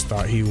 and I just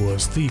thought he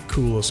was the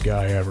coolest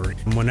guy ever.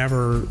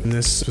 Whenever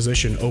this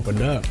position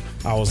opened up,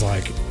 I was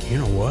like, you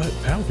know what?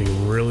 That would be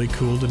really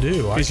cool to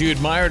do. Because you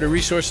admired a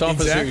resource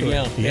officer.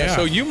 Exactly. Yeah.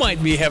 So you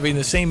might be having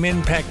the same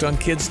impact on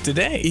kids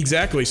today.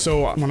 Exactly.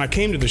 So when I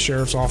came to the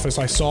sheriff's office,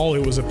 I saw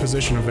it was a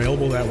position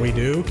available that we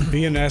do.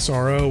 Being an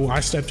SRO, I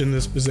stepped in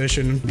this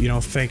position,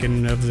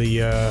 thinking of the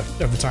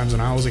times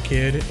when I was a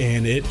kid,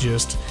 and it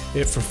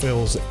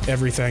fulfills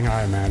everything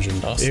I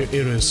imagined. Awesome. It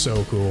is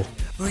so cool.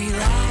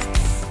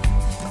 Relax.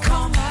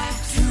 Call back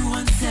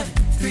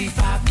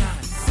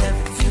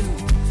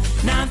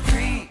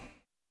 217-359-7293.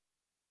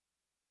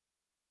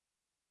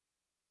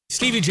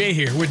 Stevie Jay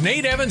here. With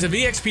Nate Evans of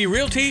eXp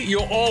Realty,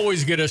 you'll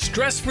always get a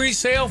stress-free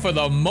sale for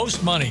the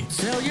most money.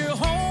 Sell your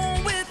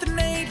home with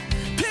Nate.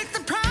 Pick the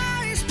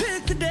price,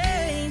 pick the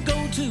day. Go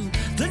to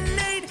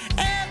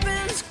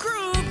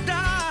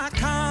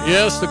theNateEvansGroup.com.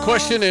 Yes, the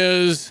question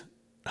is,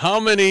 how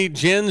many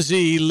Gen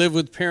Z live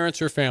with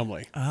parents or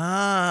family?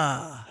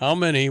 How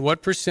many?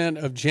 What percent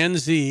of Gen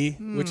Z,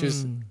 which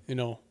is,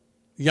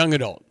 young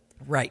adult?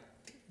 Right.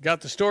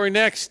 Got the story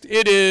next.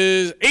 It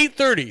is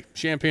 8:30,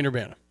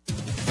 Champaign-Urbana.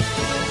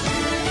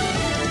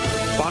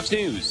 Fox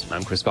News,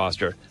 I'm Chris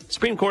Foster.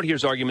 Supreme Court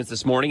hears arguments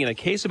this morning in a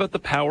case about the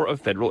power of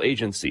federal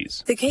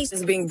agencies. The case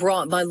is being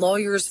brought by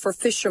lawyers for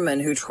fishermen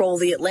who troll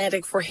the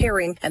Atlantic for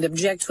herring and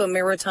object to a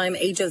maritime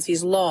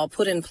agency's law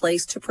put in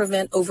place to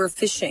prevent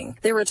overfishing.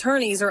 Their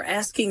attorneys are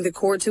asking the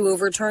court to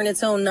overturn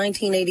its own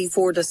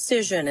 1984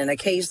 decision in a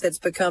case that's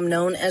become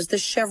known as the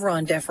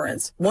Chevron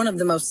deference, one of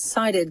the most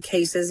cited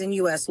cases in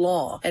U.S.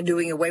 law. And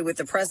doing away with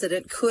the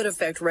precedent could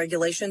affect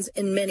regulations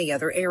in many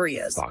other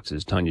areas.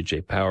 Fox's Tanya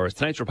J. Powers.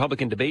 Tonight's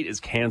Republican debate is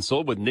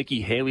canceled, with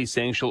Nikki Haley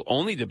saying she'll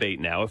only debate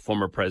now if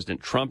former President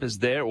Trump is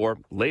there or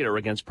later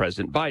against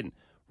President Biden.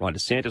 Ron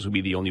DeSantis will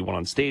be the only one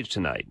on stage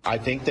tonight. I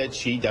think that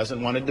she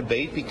doesn't want to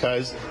debate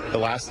because the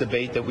last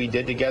debate that we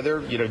did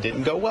together,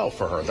 didn't go well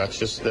for her. That's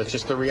just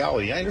the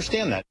reality. I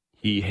understand that.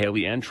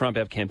 Haley and Trump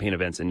have campaign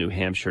events in New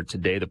Hampshire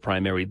today. The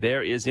primary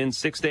there is in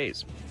 6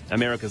 days.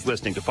 America's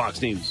listening to Fox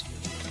News.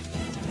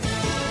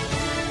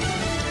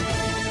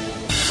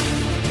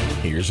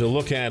 Here's a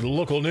look at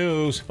local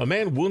news. A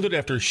man wounded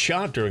after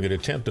shot during an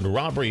attempted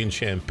robbery in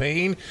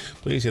Champaign.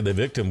 Police had the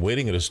victim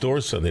waiting at a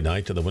store Sunday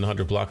night to the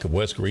 100 block of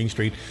West Green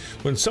Street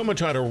when someone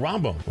tried to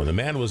rob him. When the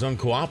man was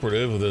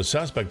uncooperative, the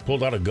suspect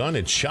pulled out a gun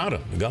and shot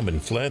him. The gunman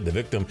fled. The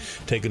victim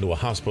taken to a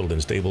hospital in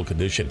stable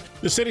condition.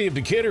 The city of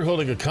Decatur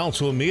holding a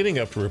council meeting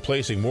after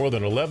replacing more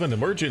than 11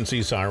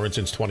 emergency sirens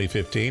since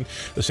 2015.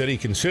 The city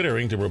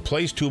considering to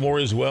replace 2 more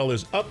as well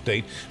as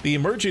update the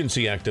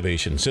emergency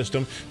activation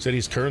system.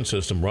 City's current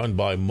system run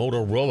by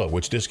Motorola,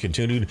 which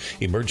discontinued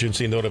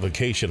emergency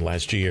notification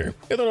last year.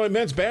 Illinois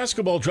men's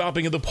basketball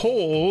dropping in the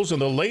polls,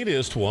 and the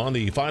latest one,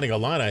 the Fighting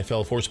Illini,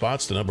 fell 4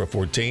 spots to number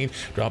 14.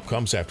 Drop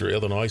comes after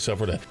Illinois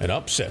suffered an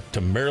upset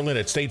to Maryland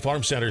at State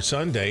Farm Center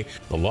Sunday.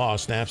 The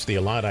loss snaps the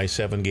Illini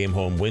 7-game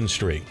home win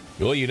streak.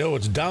 Well,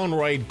 it's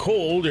downright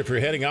cold. If you're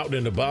heading out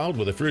and about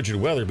with the frigid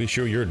weather, be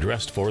sure you're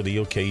dressed for the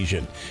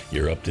occasion.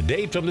 You're up to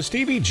date from the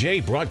Stevie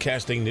Jay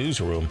Broadcasting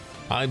Newsroom.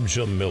 I'm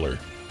Jim Miller.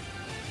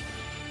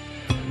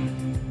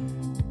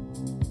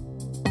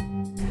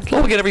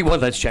 Hello again, everyone.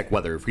 Let's check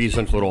weather for you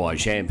Central Illinois,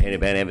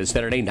 Champaign-Urbana. Evans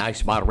Saturday.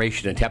 Nice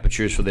moderation in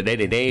temperatures for the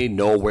day-to-day.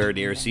 Nowhere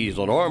near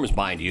seasonal norms,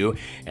 mind you.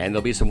 And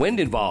there'll be some wind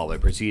involved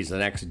that precedes the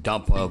next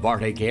dump of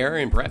Arctic air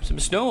and perhaps some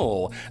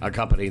snow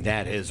accompanying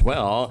that as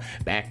well.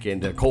 Back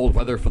into cold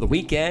weather for the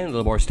weekend. A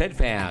little more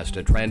steadfast.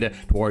 A trend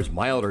towards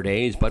milder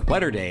days, but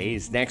wetter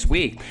days next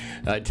week.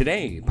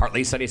 Today,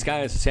 partly sunny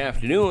skies this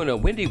afternoon. A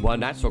windy one,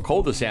 not so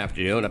cold this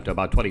afternoon, up to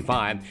about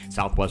 25.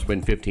 Southwest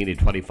wind 15 to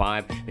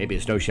 25. Maybe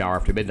a snow shower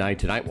after midnight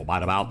tonight. We'll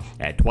bottom out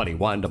at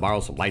 21. Tomorrow,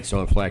 some light snow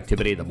and flow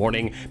activity in the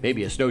morning.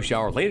 Maybe a snow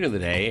shower later in the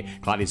day.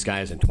 Cloudy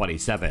skies and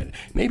 27.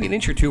 Maybe an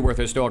inch or two worth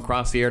of snow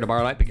across the air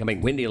tomorrow night,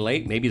 becoming windy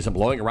late. Maybe some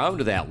blowing around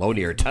to that. Low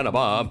near 10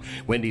 above.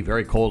 Windy,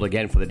 very cold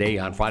again for the day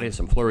on Friday.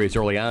 Some flurries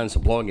early on.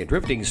 Some blowing and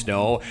drifting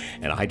snow.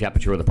 And a high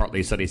temperature with a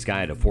partly sunny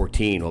sky to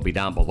 14. We'll be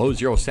down below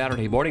 0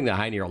 Saturday morning. The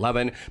high near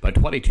 11. But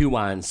 22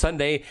 on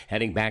Sunday.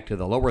 Heading back to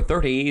the lower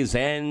 30s.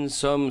 And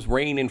some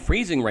rain and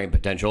freezing rain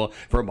potential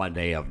for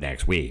Monday of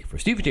next week. For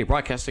Stevie Jay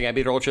Broadcasting, I'm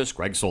meteorologist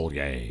Greg Solier.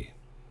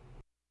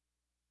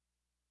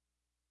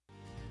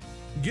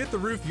 Get the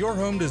roof your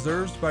home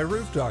deserves by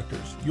Roof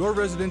Doctors, your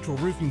residential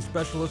roofing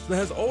specialist that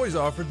has always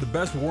offered the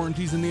best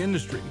warranties in the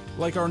industry,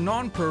 like our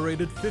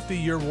non-prorated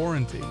 50-year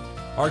warranty.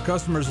 Our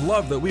customers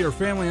love that we are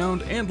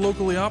family-owned and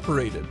locally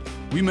operated.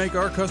 We make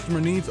our customer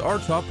needs our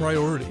top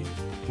priority.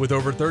 With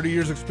over 30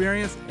 years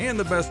experience and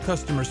the best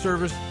customer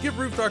service, give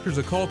Roof Doctors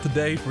a call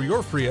today for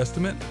your free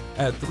estimate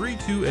at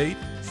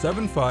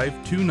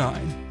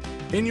 328-7529.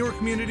 In your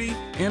community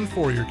and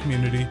for your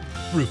community,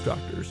 Roof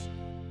Doctors.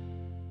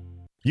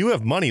 You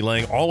have money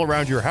laying all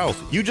around your house.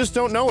 You just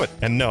don't know it.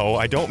 And no,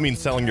 I don't mean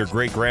selling your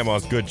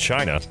great-grandma's good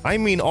china. I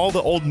mean all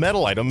the old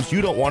metal items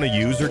you don't want to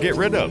use or get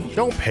rid of.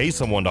 Don't pay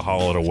someone to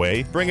haul it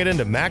away. Bring it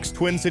into Max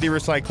Twin City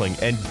Recycling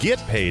and get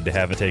paid to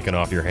have it taken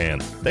off your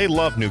hands. They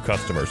love new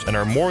customers and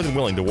are more than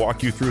willing to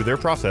walk you through their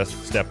process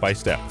step by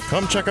step.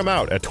 Come check them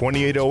out at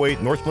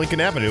 2808 North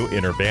Lincoln Avenue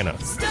in Urbana.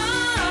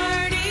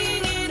 Starting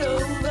it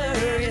over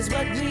is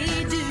what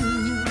we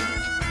do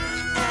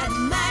at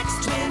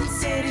Max Twin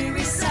City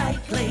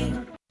Recycling.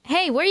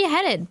 Hey, where are you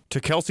headed?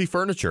 To Kelsey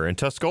Furniture in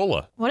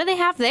Tuscola. What do they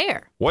have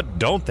there? What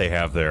don't they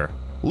have there?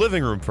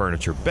 Living room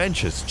furniture,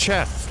 benches,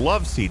 chests,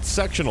 love seats,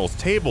 sectionals,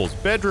 tables,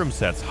 bedroom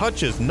sets,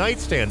 hutches,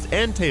 nightstands,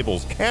 end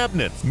tables,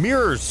 cabinets,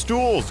 mirrors,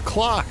 stools,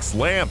 clocks,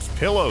 lamps,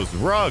 pillows,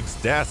 rugs,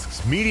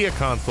 desks, media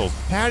consoles,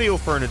 patio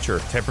furniture,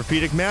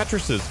 Tempur-Pedic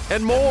mattresses,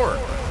 and more.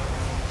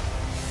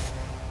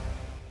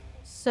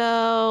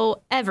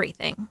 So,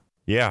 everything.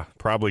 Yeah,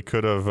 probably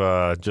could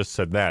have just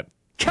said that.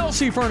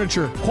 Kelsey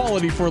Furniture,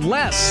 quality for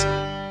less.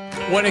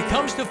 When it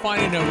comes to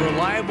finding a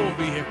reliable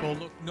vehicle,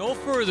 look no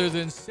further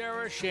than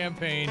Sarah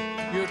Champagne,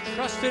 your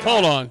trusted...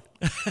 Hold on.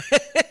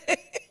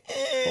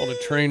 Called a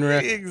train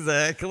wreck.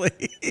 Exactly.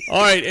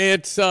 All right,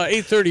 it's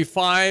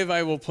 8:35.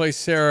 I will play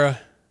Sarah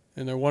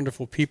and their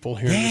wonderful people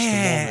here in just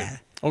a moment.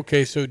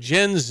 Okay, so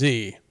Gen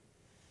Z.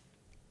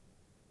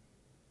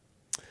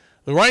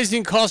 The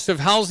rising cost of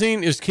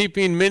housing is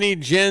keeping many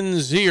Gen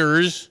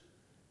Zers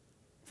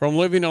from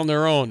living on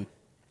their own.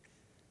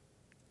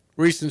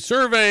 Recent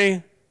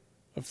survey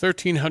of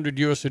 1,300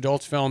 U.S.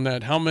 adults found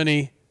that how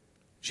many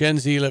Gen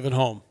Z live at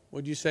home?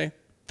 What'd you say?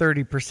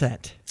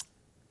 30%.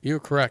 You're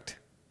correct.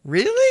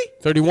 Really?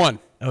 31.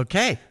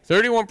 Okay.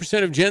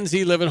 31% of Gen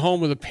Z live at home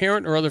with a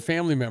parent or other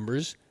family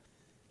members.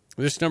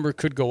 This number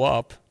could go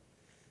up.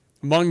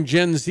 Among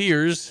Gen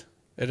Zers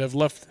that have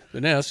left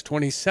the nest,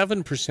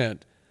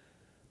 27%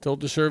 told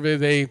the survey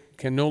they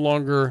can no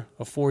longer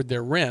afford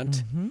their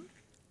rent. Mm-hmm.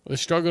 The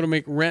struggle to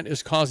make rent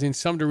is causing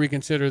some to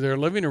reconsider their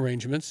living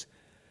arrangements.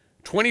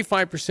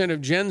 25% of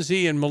Gen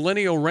Z and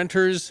millennial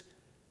renters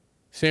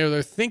say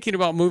they're thinking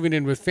about moving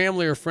in with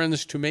family or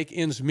friends to make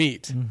ends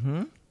meet.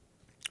 Mm-hmm.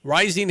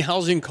 Rising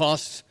housing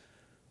costs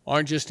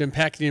aren't just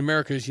impacting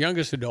America's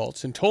youngest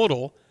adults. In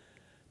total,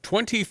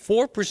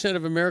 24%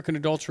 of American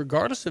adults,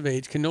 regardless of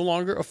age, can no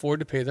longer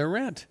afford to pay their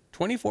rent.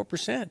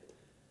 24%.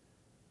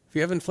 If you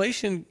have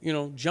inflation,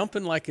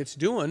 jumping like it's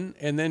doing,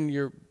 and then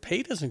your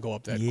pay doesn't go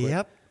up that quick.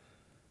 Yep.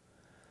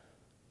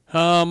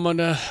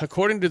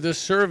 According to this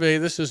survey,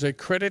 this is a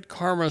Credit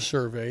Karma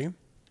survey.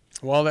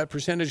 While that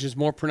percentage is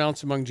more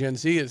pronounced among Gen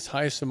Z, it's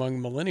highest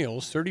among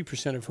millennials,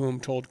 30% of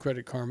whom told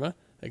Credit Karma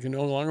they can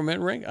no longer make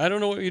rent. I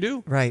don't know what you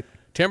do. Right.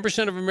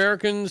 10% of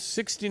Americans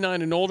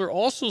 69 and older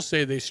also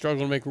say they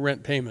struggle to make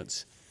rent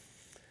payments.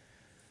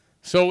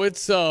 So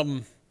it's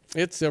a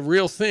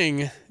real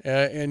thing.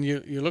 And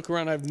you look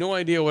around, I have no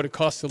idea what it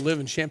costs to live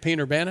in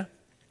Champaign-Urbana.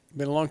 It's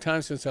been a long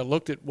time since I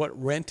looked at what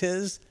rent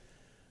is.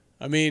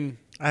 I mean,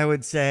 I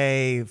would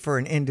say for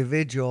an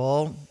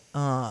individual,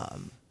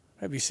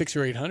 that'd be $600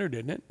 or $800,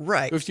 isn't it?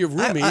 Right. If you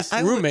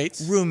have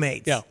roommates.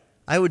 Roommates. Yeah.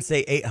 I would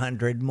say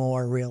 800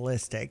 more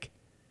realistic.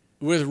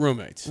 With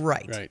roommates.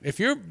 Right. Right.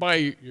 If you're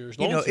by your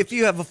if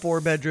you have a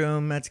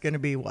 4-bedroom, that's going to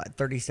be what,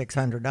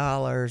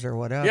 $3,600 or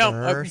whatever.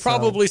 Yeah,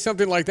 probably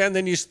something like that. And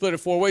then you split it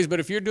 4 ways.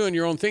 But if you're doing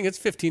your own thing, it's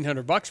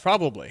 $1,500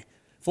 probably.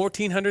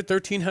 $1,400,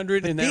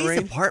 $1,300 in that these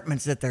range.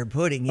 Apartments that they're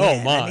putting in, oh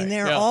my, I mean,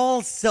 they're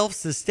all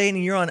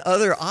self-sustaining. You're on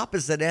other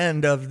opposite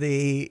end of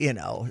the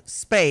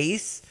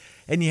space,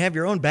 and you have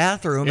your own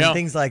bathroom and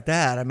things like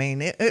that. I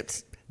mean,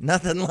 it's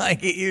nothing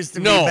like it used to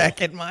be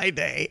back in my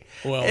day.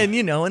 Well, and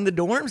in the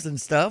dorms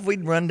and stuff,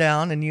 we'd run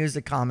down and use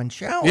a common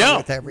shower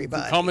with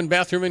everybody. Common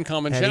bathroom and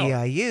common shower.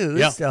 EIUs.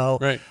 Yeah. So,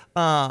 right.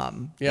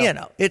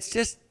 It's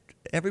just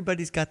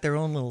everybody's got their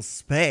own little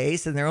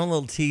space and their own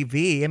little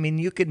TV. I mean,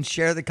 you can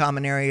share the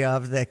common area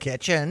of the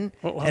kitchen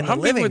and how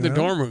the big living were the room.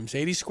 dorm rooms?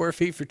 80 square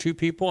feet for 2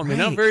 people? I mean,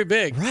 not Right. very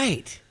big.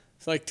 Right.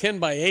 It's like 10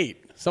 by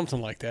 8,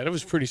 something like that. It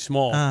was pretty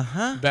small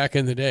back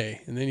in the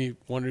day. And then you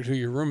wondered who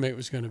your roommate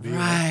was going to be.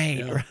 Right.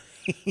 Yeah.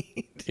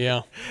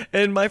 Yeah.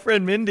 And my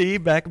friend Mindy,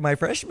 back in my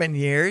freshman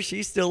year,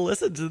 she still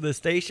listens to the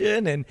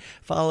station and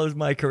follows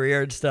my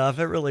career and stuff.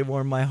 It really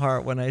warmed my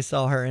heart when I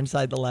saw her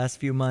inside the last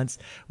few months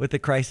with the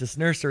Crisis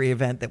Nursery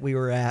event that we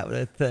were at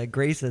with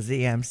Grace's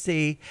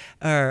EMC,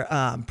 or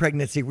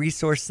Pregnancy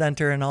Resource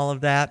Center and all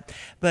of that.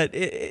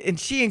 And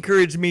she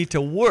encouraged me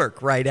to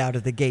work right out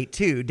of the gate,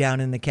 too, down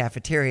in the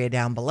cafeteria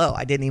down below.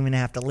 I didn't even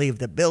have to leave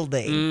the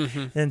building.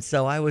 Mm-hmm. And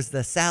so I was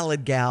the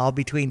salad gal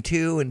between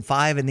 2 and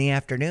 5 in the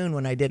afternoon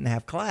when I didn't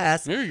have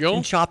class. There you go.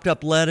 And chopped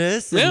up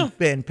lettuce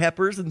and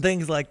peppers and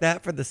things like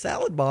that for the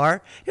salad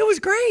bar. It was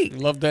great.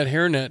 Love that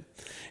hairnet.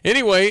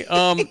 Anyway,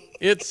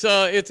 it's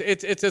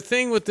a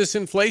thing with this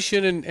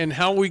inflation and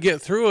how we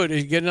get through it.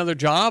 Is you get another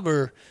job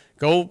or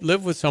go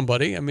live with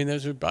somebody. I mean,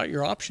 those are about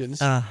your options.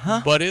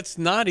 But it's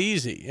not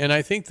easy. And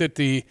I think that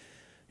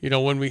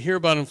when we hear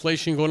about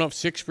inflation going up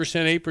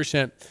 6%,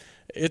 8%,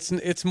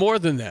 it's more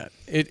than that.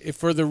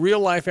 For the real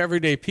life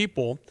everyday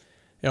people,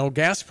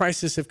 gas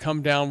prices have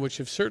come down, which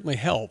have certainly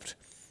helped.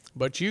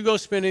 But you go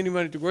spend any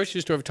money at the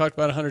grocery store, I've talked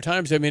about 100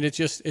 times. I mean, it's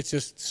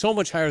just so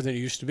much higher than it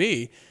used to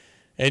be.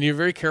 And you're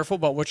very careful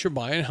about what you're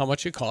buying, how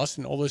much it costs,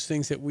 and all those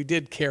things that we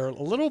did care a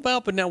little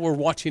about, but now we're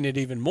watching it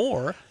even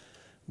more.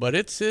 But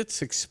it's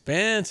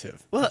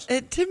expensive. Well,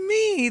 to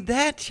me,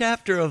 that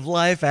chapter of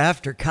life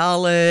after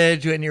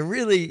college, when you're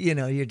really,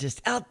 you're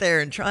just out there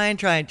and trying,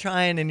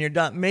 and you're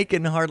not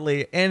making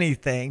hardly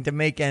anything to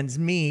make ends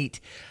meet.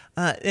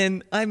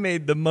 And I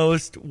made the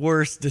most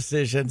worst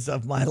decisions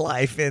of my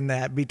life in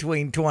that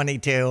between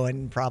 22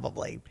 and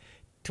probably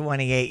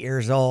 28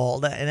 years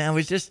old. And I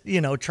was just,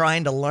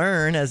 trying to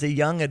learn as a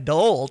young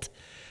adult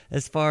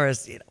as far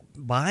as,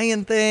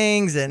 buying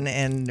things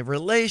and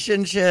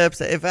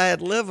relationships. If I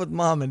had lived with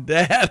mom and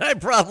dad, I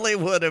probably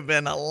would have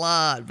been a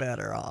lot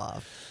better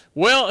off.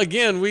 Well,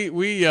 again,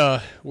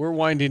 we're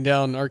winding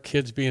down our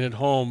kids being at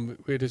home.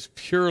 It is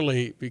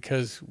purely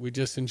because we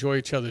just enjoy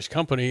each other's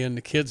company, and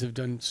the kids have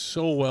done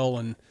so well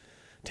and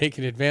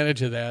taking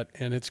advantage of that,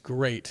 and it's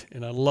great,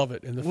 and I love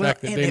it, and the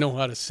fact that they know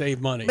how to save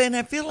money. And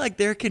I feel like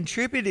they're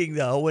contributing,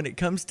 though, when it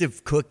comes to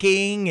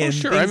cooking and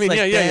sure. things I mean, like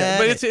that. yeah.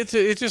 But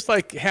it's just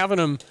like having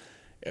them.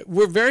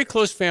 We're a very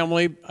close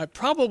family,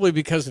 probably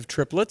because of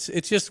triplets.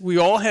 It's just we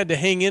all had to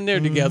hang in there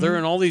together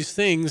and all these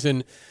things,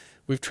 and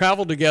we've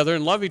traveled together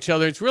and love each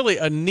other. It's really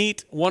a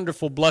neat,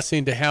 wonderful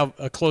blessing to have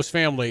a close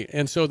family,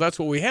 and so that's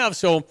what we have.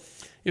 So,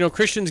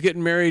 Christian's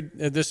getting married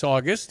this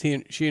August. He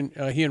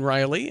and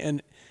Riley,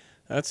 and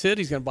that's it.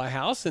 He's going to buy a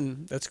house,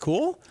 and that's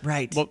cool.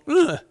 Right. But,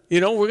 we're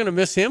going to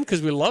miss him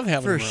because we love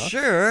having him around. For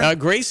sure.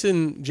 Grace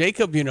and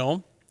Jacob,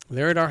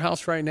 they're at our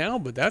house right now,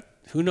 but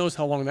who knows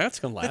how long that's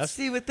going to last. But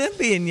see, with them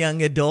being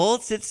young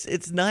adults,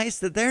 it's nice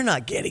that they're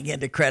not getting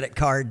into credit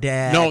card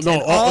debt. No, and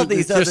all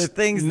these other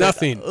things.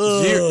 Nothing.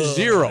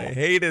 Zero. I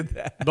hated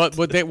that. But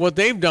what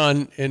they've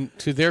done, and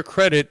to their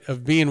credit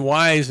of being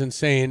wise and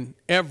saying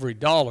every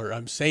dollar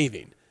I'm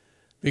saving,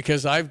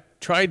 because I've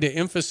tried to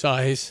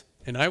emphasize,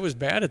 and I was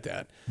bad at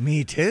that.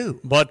 Me too.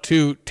 But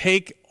to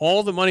take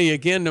all the money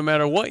again, no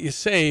matter what you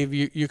save,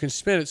 you can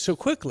spend it so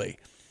quickly.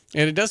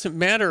 And it doesn't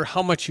matter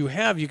how much you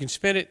have, you can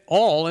spend it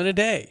all in a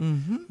day.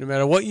 Mm-hmm. No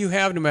matter what you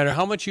have, no matter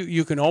how much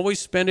you can always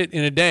spend it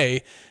in a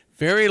day.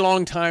 Very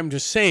long time to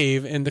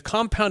save, and the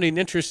compounding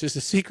interest is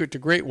the secret to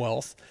great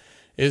wealth,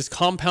 is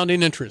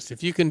compounding interest.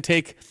 If you can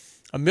take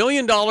 $1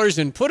 million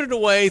and put it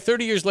away,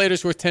 30 years later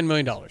it's worth $10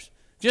 million.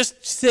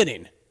 Just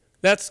sitting.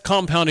 That's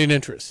compounding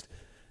interest.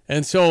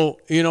 And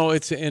so,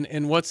 it's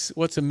and what's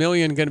 $1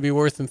 million going to be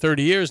worth in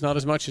 30 years? Not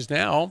as much as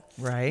now.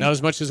 Right. Not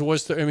as much as it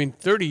was,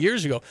 30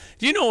 years ago.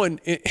 Do you know in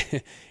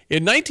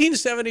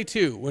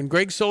 1972, when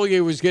Greg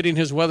Solier was getting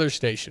his weather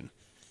station,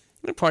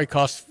 it probably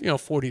cost,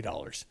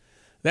 $40.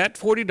 That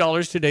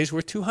 $40 today is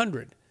worth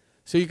 $200.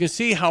 So you can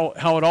see how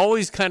it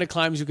always kind of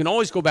climbs. You can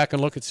always go back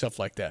and look at stuff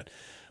like that.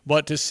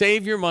 But to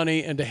save your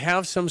money and to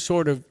have some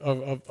sort of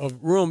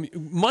room,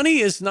 money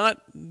is not,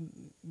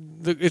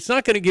 it's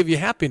not going to give you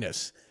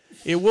happiness.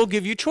 It will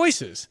give you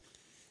choices.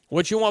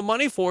 What you want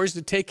money for is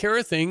to take care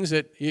of things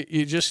that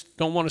you just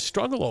don't want to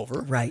struggle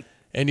over. Right.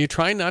 And you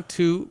try not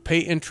to pay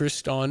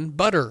interest on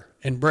butter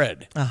and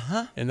bread.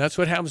 Uh-huh. And that's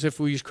what happens if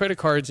we use credit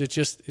cards. It's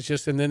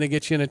just, and then they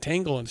get you in a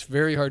tangle, and it's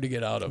very hard to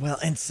get out of. Well,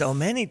 and so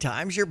many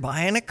times you're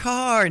buying a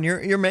car and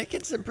you're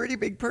making some pretty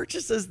big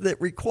purchases that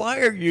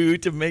require you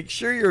to make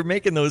sure you're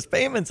making those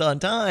payments on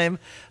time.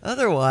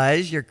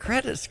 Otherwise, your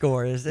credit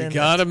score is in. You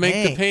got to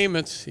make the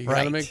payments. You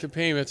got to make the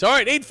payments. All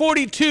right,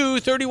 842,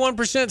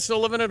 31%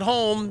 still living at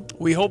home.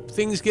 We hope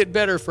things get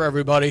better for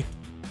everybody.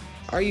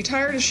 Are you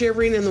tired of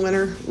shivering in the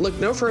winter? Look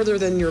no further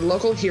than your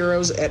local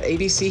heroes at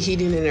ABC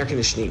Heating and Air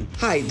Conditioning.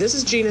 Hi, this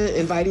is Gina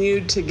inviting you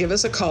to give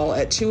us a call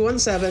at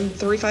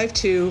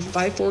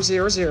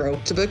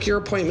 217-352-5400 to book your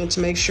appointment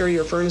to make sure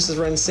your furnaces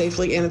run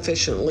safely and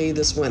efficiently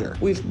this winter.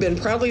 We've been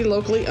proudly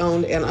locally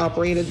owned and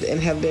operated and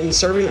have been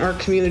serving our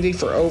community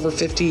for over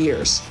 50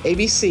 years.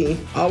 ABC,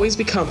 always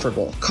be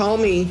comfortable. Call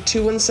me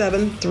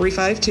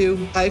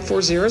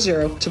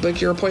 217-352-5400 to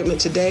book your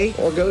appointment today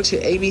or go to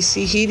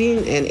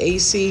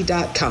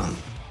abcheatingandac.com.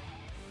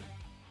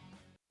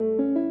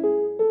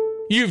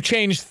 You've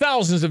changed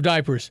thousands of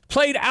diapers,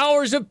 played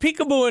hours of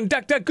peekaboo and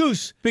duck duck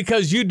goose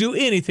because you do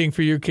anything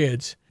for your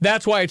kids.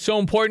 That's why it's so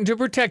important to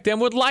protect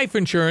them with life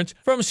insurance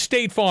from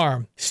State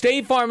Farm.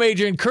 State Farm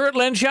agent Kurt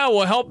Lenschow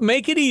will help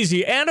make it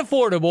easy and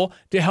affordable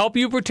to help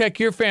you protect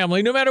your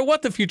family no matter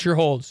what the future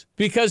holds.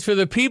 Because for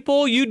the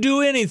people you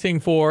do anything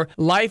for,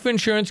 life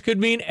insurance could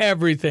mean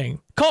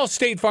everything. Call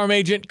State Farm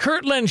agent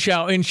Kurt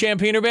Lenschow in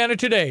Champaign-Urbana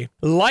today.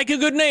 Like a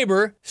good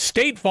neighbor,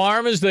 State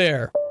Farm is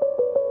there.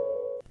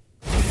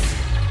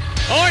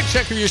 All right,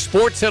 check your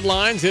sports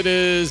headlines. It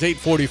is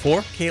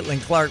 8:44. Caitlin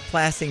Clark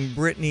passing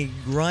Brittany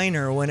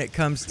Griner when it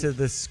comes to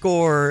the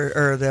score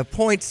or the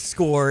points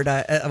scored.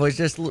 I was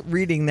just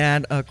reading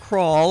that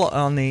crawl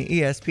on the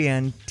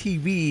ESPN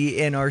TV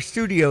in our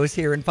studios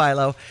here in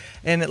Philo,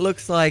 and it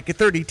looks like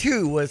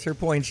 32 was her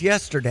points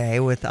yesterday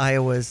with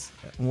Iowa's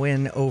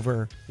win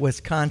over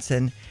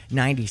Wisconsin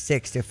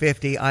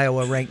 96-50.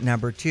 Iowa ranked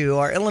number 2.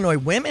 Our Illinois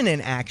women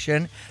in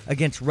action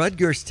against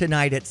Rutgers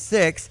tonight at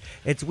 6.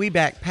 It's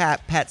Weeback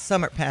Pat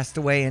Summit passed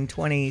away in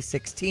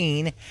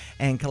 2016,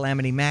 and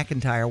Calamity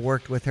McIntyre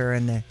worked with her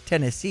in the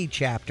Tennessee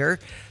chapter.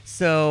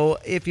 So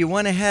if you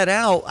want to head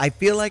out, I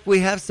feel like we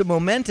have some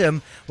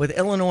momentum with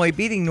Illinois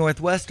beating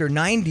Northwestern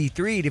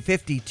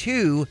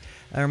 93-52.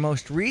 Our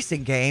most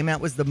recent game,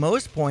 that was the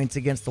most points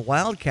against the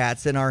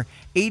Wildcats in our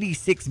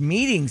 86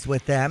 meetings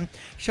with them.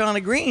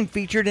 Shauna Green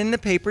featured in the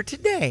paper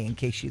today, in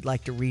case you'd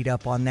like to read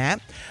up on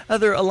that.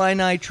 Other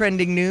Illini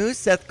trending news,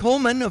 Seth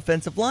Coleman,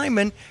 offensive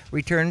lineman,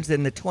 returns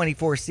in the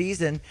 24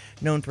 season,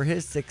 known for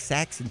his 6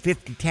 sacks and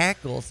 50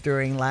 tackles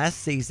during last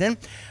season.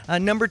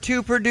 Number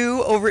 2,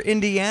 Purdue over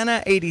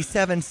Indiana,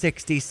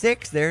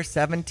 87-66. They're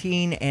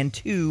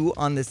 17-2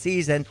 on the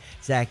season.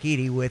 Zach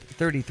Edey with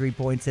 33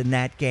 points in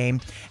that game.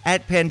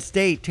 At Penn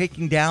State,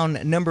 taking down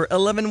number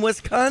 11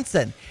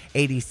 Wisconsin,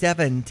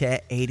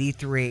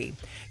 87-83.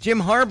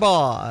 Jim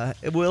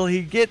Harbaugh, will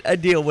he get a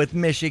deal with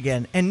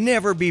Michigan and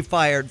never be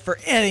fired for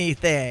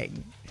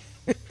anything?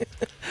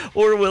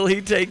 Or will he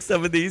take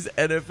some of these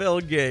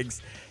NFL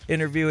gigs?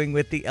 Interviewing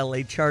with the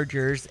LA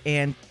Chargers,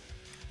 and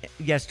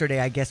yesterday,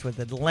 I guess, with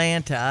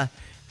Atlanta,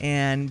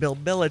 and Bill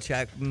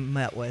Belichick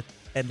met with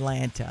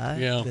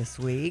Atlanta this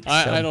week.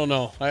 I don't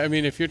know. I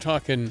mean, if you're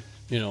talking,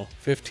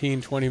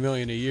 15, 20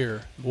 million a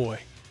year, boy.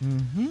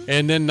 Mm-hmm.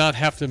 And then not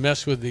have to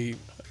mess with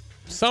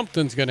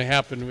something's going to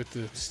happen with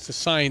the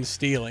sign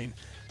stealing.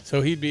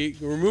 So he'd be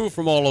removed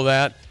from all of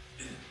that.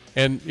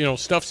 And,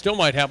 stuff still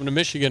might happen to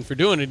Michigan for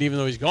doing it, even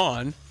though he's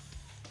gone.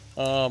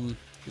 You don't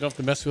have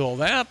to mess with all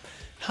that.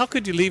 How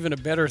could you leave in a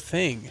better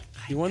thing?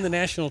 You won the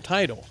national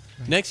title.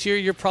 Right. Next year,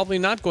 you're probably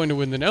not going to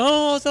win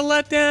it's a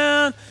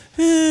letdown.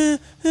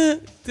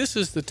 This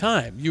is the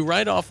time. You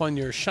ride off on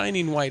your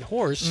shining white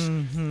horse,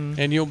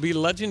 and you'll be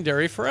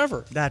legendary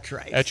forever. That's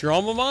right. At your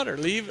alma mater.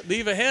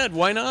 Leave ahead.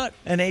 Why not?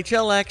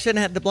 NHL action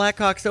had the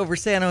Blackhawks over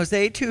San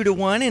Jose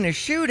 2-1 in a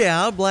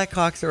shootout.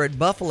 Blackhawks are at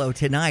Buffalo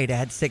tonight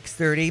at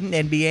 6:30.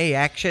 NBA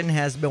action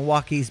has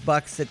Milwaukee's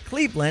Bucks at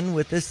Cleveland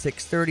with the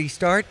 6:30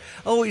 start.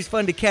 Always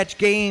fun to catch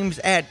games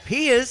at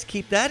Pia's.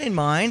 Keep that in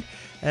mind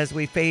as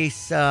we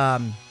face...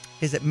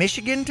 is it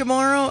Michigan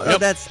tomorrow? Yep. Oh,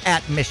 that's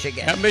at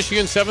Michigan. At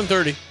Michigan,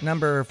 7:30.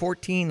 Number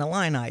 14,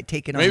 Illini,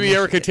 taking on Maybe Michigan.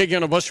 Eric could take you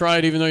on a bus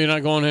ride even though you're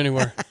not going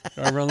anywhere.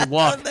 Around the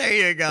block. Oh,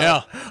 there you go.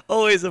 Yeah.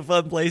 Always a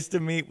fun place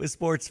to meet with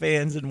sports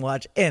fans and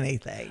watch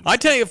anything. I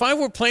tell you, if I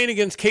were playing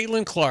against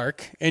Caitlin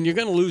Clark, and you're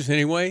going to lose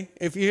anyway,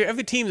 if you have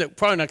a team that's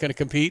probably not going to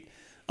compete,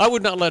 I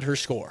would not let her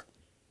score.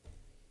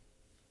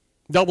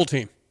 Double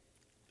team.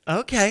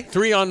 Okay.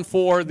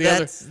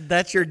 3-on-4.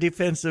 That's your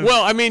defensive.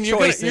 Well, I mean,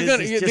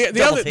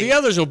 the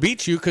others will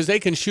beat you because they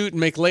can shoot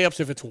and make layups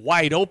if it's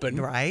wide open.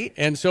 Right.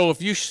 And so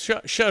if you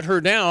shut her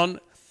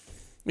down,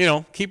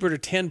 keep her to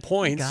 10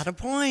 points. Got a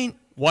point.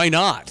 Why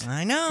not?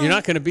 I know. You're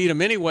not going to beat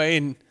them anyway,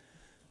 and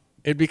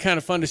it'd be kind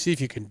of fun to see if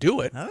you can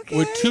do it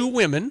with 2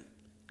 women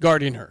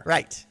guarding her.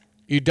 Right.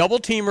 You double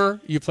team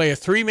her. You play a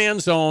 3-man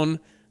zone.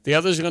 The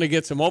others are going to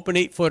get some open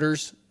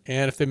 8-footers,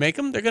 and if they make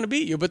them, they're going to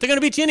beat you. But they're going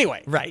to beat you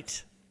anyway.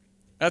 Right.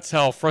 That's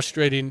how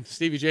frustrating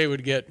Stevie J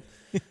would get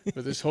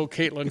with this whole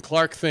Caitlin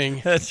Clark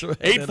thing. That's right.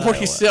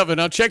 8:47.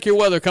 Now check your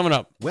weather coming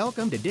up.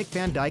 Welcome to Dick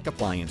Van Dyke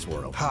Appliance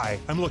World. Hi,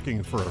 I'm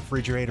looking for a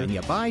refrigerator. When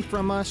you buy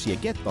from us, you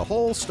get the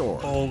whole store.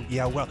 Oh,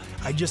 yeah, well,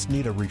 I just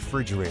need a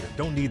refrigerator.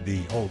 Don't need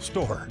the whole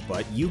store.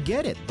 But you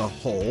get it, the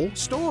whole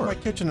store. My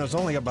kitchen is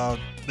only about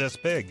this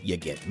big. You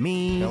get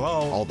me.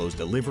 Hello. All those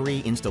delivery,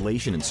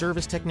 installation, and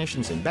service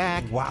technicians in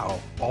back. Wow,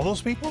 all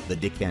those people? The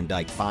Dick Van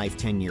Dyke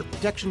 5-10-year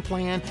protection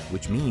plan,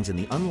 which means in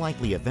the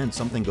unlikely event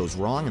something goes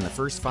wrong in the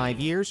first 5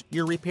 years,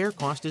 your repair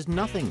cost is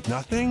nothing.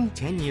 Nothing?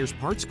 10 years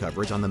parts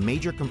coverage on the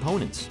major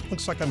components.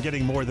 Looks like I'm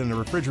getting more than a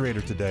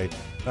refrigerator today.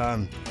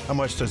 How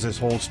much does this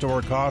whole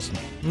store cost?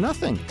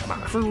 Nothing. Come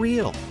on. For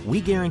real.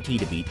 We guarantee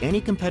to beat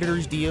any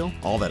competitor's deal,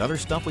 all that other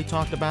stuff we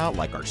talked about,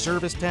 like our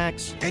service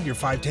tax. And your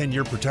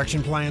 5-10-year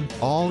protection plan?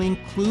 All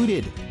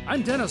included.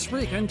 I'm Dennis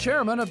Freak and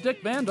chairman of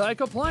Dick Van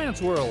Dyke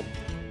Appliance World.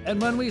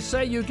 And when we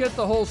say you get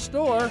the whole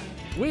store,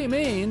 we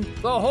mean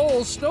the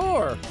whole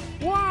store.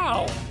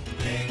 Wow!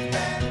 Dick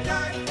Van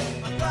Dyke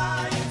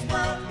Appliance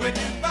World. When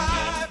you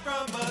buy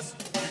from us,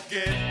 you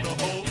get the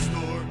whole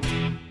store.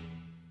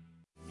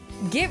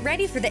 Get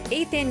ready for the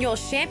 8th annual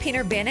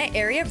Champaign-Urbana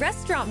Area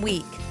Restaurant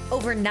Week.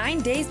 Over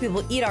 9 days, we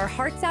will eat our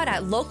hearts out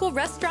at local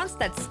restaurants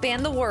that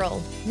span the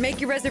world. Make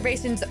your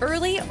reservations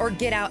early or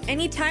get out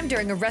anytime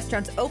during a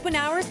restaurant's open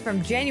hours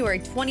from January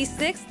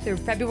 26th through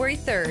February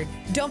 3rd.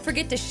 Don't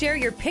forget to share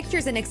your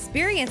pictures and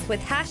experience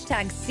with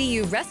hashtag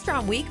CU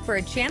Restaurant Week for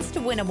a chance to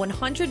win a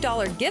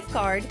 $100 gift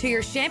card to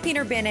your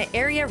Champaign-Urbana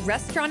Area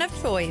restaurant of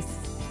choice.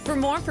 For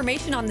more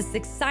information on this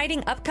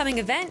exciting upcoming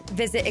event,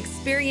 visit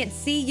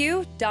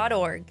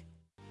experiencecu.org.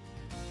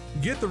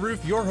 Get the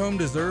roof your home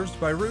deserves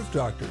by Roof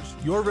Doctors,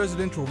 your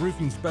residential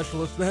roofing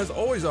specialist that has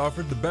always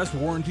offered the best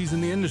warranties in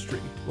the industry,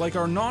 like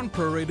our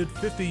non-prorated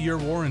 50-year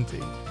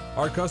warranty.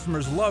 Our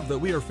customers love that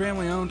we are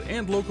family-owned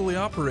and locally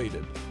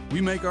operated.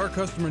 We make our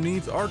customer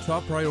needs our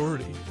top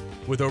priority.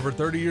 With over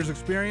 30 years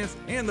experience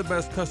and the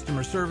best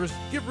customer service,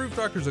 give Roof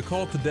Doctors a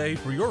call today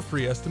for your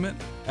free estimate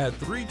at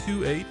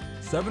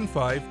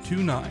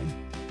 328-7529.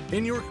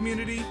 In your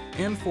community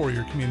and for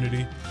your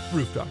community,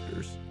 Roof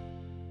Doctors.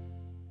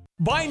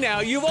 By now,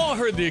 you've all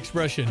heard the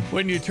expression,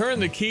 when you turn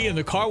the key and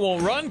the car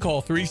won't run,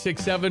 call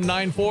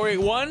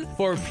 367-9481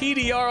 for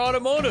PDR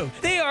Automotive.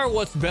 They are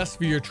what's best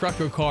for your truck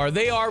or car.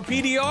 They are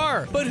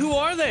PDR. But who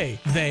are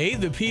they? They,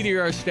 the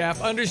PDR staff,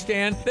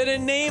 understand that a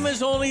name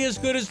is only as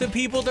good as the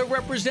people that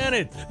represent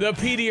it. The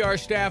PDR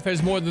staff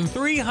has more than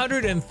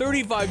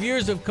 335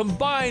 years of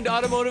combined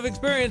automotive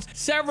experience.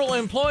 Several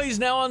employees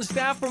now on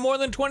staff for more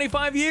than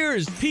 25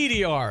 years.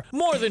 PDR,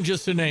 more than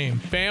just a name.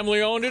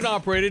 Family owned and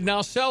operated,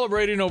 now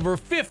celebrating over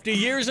 50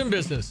 years in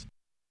business.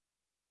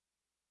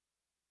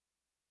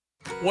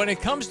 When it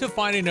comes to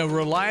finding a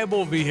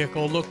reliable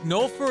vehicle, look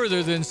no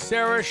further than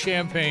Sarah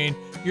Champagne,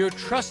 your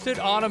trusted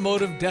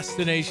automotive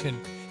destination.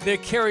 They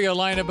carry a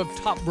lineup of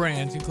top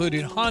brands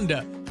including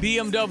Honda,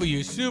 BMW,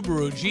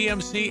 Subaru,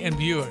 GMC, and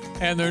Buick.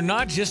 And they're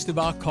not just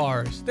about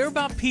cars, they're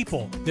about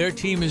people. Their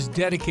team is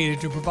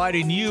dedicated to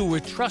providing you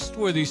with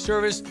trustworthy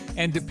service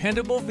and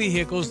dependable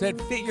vehicles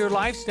that fit your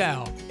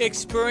lifestyle.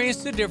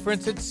 Experience the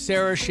difference at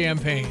Sarah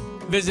Champagne.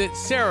 Visit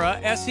Sarah,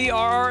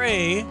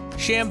 S-E-R-R-A,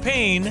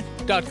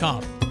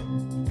 champagne.com.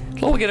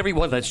 Hello again,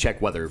 everyone. Let's check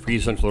weather for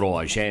you Central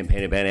Illinois,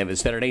 Champaign and Van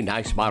Evans Saturday.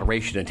 Nice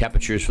moderation in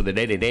temperatures for the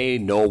day today.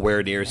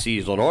 Nowhere near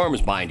seasonal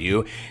norms, mind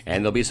you.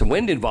 And there'll be some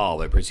wind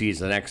involved that precedes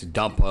the next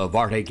dump of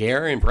Arctic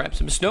air and perhaps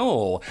some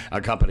snow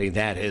accompanying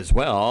that as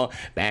well.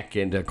 Back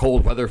into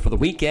cold weather for the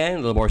weekend. A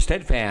little more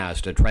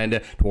steadfast. A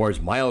trend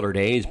towards milder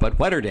days, but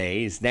wetter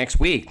days next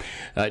week.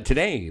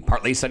 Today,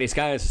 partly sunny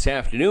skies this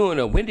afternoon.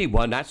 A windy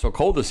one, not so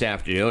cold this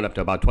afternoon, up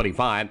to about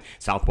 25.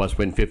 Southwest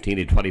wind 15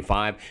 to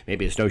 25.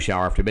 Maybe a snow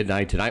shower after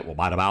midnight tonight. We'll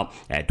bottom out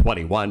at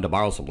 21.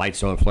 Tomorrow, some light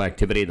snow and flow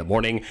activity in the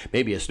morning.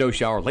 Maybe a snow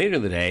shower later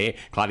in the day.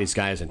 Cloudy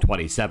skies and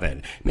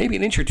 27. Maybe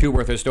an inch or two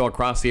worth of snow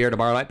across the air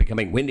tomorrow night,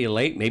 becoming windy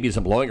late. Maybe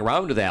some blowing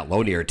around to that.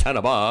 Low near 10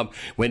 above.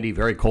 Windy,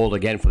 very cold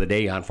again for the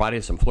day on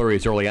Friday. Some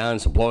flurries early on.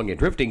 Some blowing and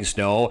drifting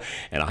snow.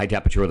 And a high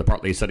temperature with a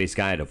partly sunny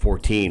sky to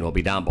 14. We'll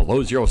be down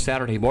below zero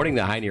Saturday morning.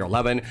 The high near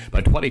 11.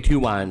 But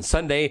 22 on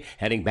Sunday.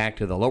 Heading back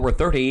to the lower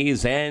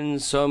 30s. And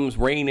some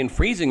rain and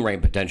freezing rain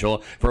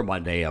potential for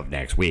Monday of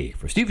next week.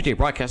 For Stevie Jay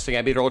Broadcasting,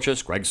 I'm Peter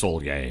Olchus, Greg Solye.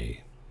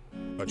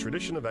 A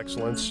tradition of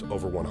excellence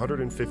over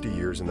 150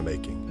 years in the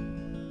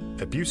making.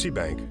 At Busey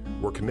Bank,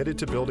 we're committed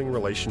to building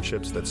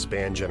relationships that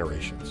span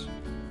generations.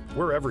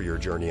 Wherever your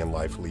journey in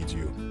life leads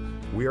you,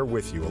 we are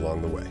with you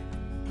along the way,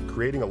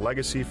 creating a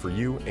legacy for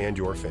you and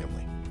your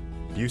family.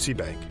 Busey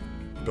Bank,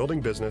 building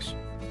business,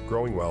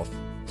 growing wealth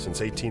since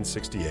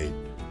 1868,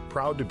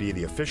 proud to be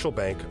the official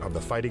bank of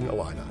the Fighting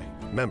Illini.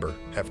 Member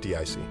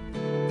FDIC.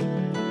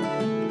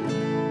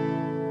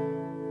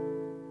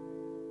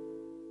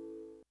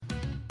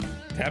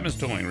 Tapman's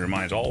Towing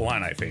reminds all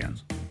Illini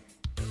fans,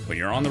 when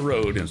you're on the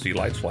road and see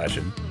lights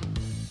flashing,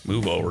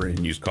 move over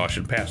and use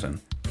caution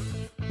passing.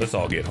 Let's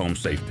all get home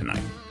safe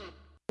tonight.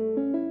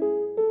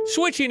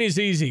 Switching is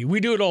easy.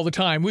 We do it all the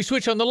time. We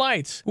switch on the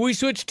lights. We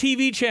switch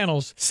TV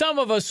channels. Some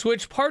of us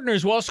switch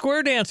partners while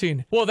square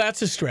dancing. Well,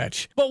 that's a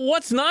stretch. But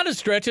what's not a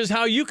stretch is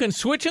how you can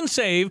switch and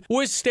save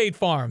with State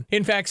Farm.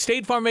 In fact,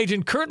 State Farm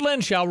agent Kurt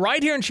Lenschow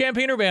right here in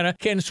Champaign-Urbana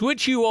can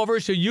switch you over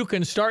so you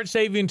can start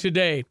saving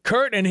today.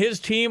 Kurt and his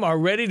team are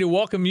ready to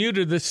welcome you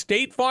to the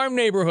State Farm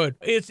neighborhood.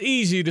 It's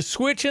easy to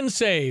switch and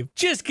save.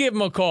 Just give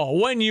them a call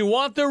when you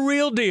want the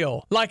real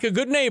deal. Like a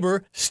good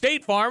neighbor,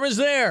 State Farm is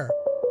there.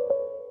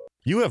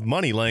 You have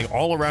money laying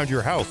all around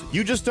your house.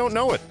 You just don't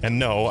know it. And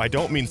no, I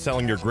don't mean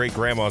selling your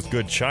great-grandma's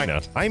good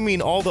china. I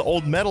mean all the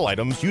old metal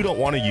items you don't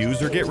want to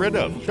use or get rid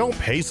of. Don't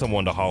pay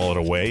someone to haul it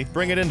away.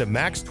 Bring it into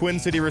Max Twin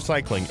City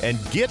Recycling and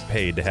get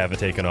paid to have it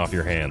taken off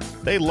your hands.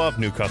 They love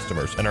new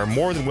customers and are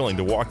more than willing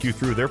to walk you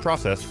through their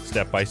process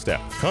step by step.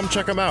 Come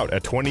check them out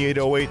at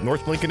 2808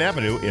 North Lincoln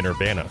Avenue in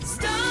Urbana.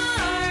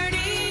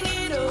 Starting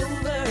it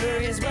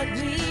over is what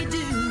we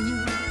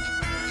do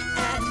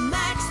at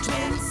Max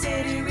Twin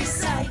City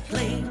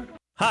Recycling.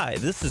 Hi,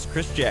 this is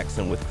Chris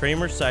Jackson with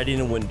Kramer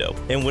Siding and Window.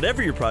 And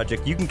whatever your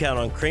project, you can count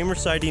on Kramer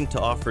Siding to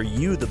offer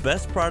you the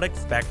best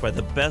products backed by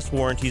the best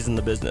warranties in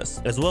the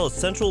business, as well as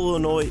Central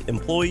Illinois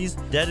employees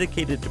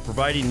dedicated to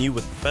providing you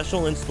with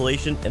professional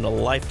installation and a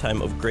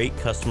lifetime of great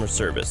customer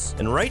service.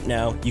 And right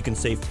now, you can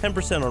save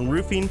 10% on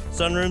roofing,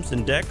 sunrooms,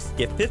 and decks,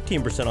 get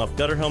 15% off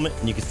gutter helmet,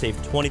 and you can save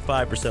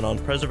 25% on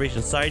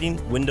preservation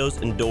siding, windows,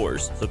 and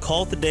doors. So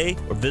call today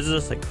or visit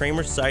us at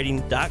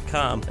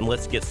kramersiding.com and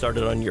let's get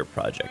started on your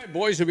project. Right,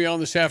 boys will be on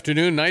this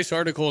afternoon. Nice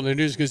article in the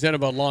News Gazette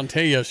about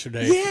Lonte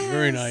yesterday. Yes,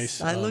 very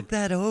nice. I looked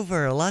that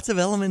over. Lots of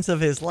elements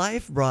of his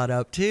life brought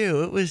up,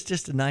 too. It was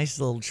just a nice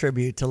little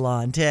tribute to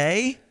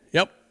Lonte.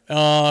 Yep.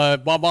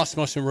 Bob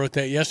Osmussen wrote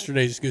that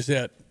yesterday's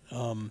Gazette.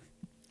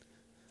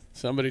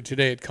 Somebody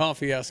today at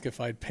coffee asked if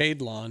I'd paid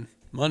Lon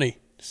money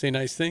to say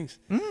nice things.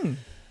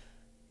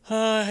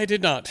 I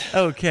did not.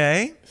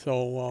 Okay.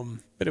 So,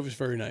 but it was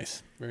very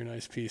nice. Very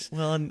nice piece.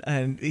 Well,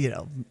 and you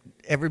know,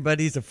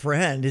 everybody's a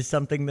friend is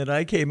something that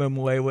I came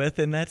away with,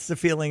 and that's the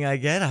feeling I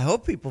get. I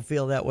hope people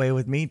feel that way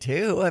with me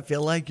too. I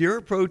feel like you're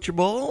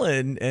approachable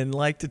and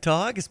like to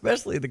talk,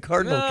 especially the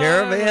Cardinal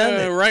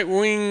Caravan.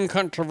 Right-wing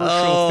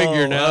controversial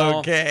figure now.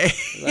 Okay.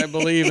 I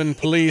believe in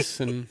police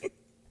and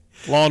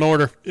law and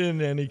order. In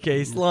any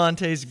case,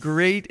 Lante's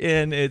great,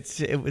 and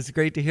it was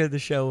great to hear the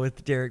show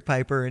with Derek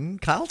Piper,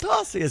 and Kyle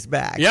Tossi is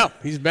back. Yeah,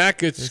 he's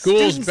back at The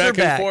schools, students back are and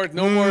back. forth.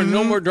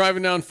 No more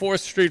driving down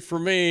 4th Street for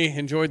me.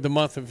 Enjoyed the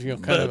month of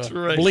That's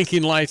right.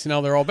 blinking lights, and now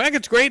they're all back.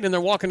 It's great, and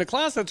they're walking to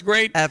class. That's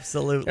great.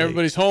 Absolutely.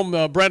 Everybody's home.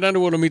 Brad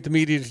Underwood will meet the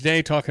media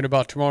today, talking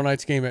about tomorrow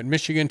night's game at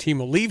Michigan. Team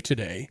will leave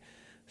today.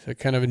 So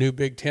kind of a new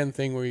Big Ten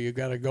thing where you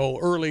got to go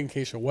early in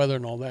case of weather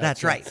and all that.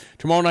 That's right.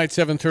 Tomorrow night,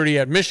 7:30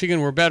 at Michigan.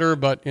 We're better,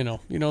 but you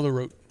know the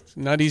route. It's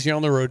not easy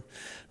on the road.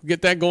 We'll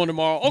get that going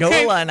tomorrow. Okay. Go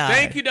Illini.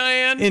 Thank you,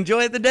 Diane.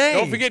 Enjoy the day.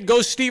 Don't forget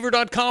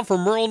GoStever.com for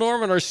Merle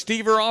Norman, our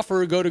Stever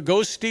offer. Go to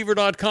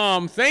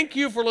GoStever.com. Thank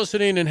you for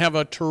listening and have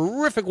a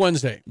terrific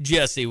Wednesday.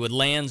 Jesse with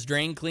Land's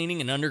Drain Cleaning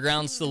and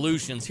Underground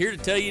Solutions here to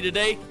tell you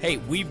today, hey,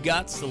 we've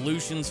got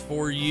solutions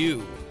for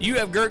you. You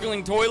have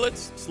gurgling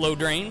toilets, slow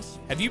drains?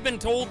 Have you been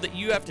told that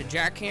you have to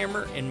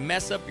jackhammer and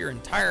mess up your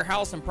entire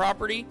house and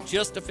property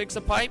just to fix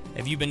a pipe?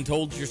 Have you been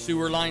told your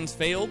sewer lines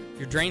failed?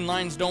 Your drain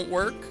lines don't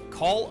work?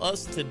 Call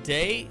us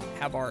today.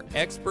 Have our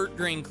expert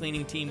drain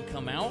cleaning team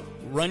come out,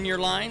 run your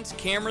lines,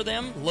 camera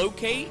them,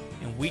 locate,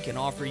 and we can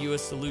offer you a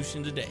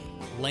solution today.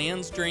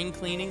 Land's Drain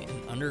Cleaning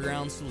and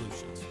Underground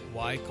Solutions.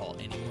 Why call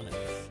anyone else?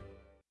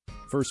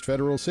 First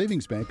Federal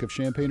Savings Bank of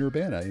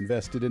Champaign-Urbana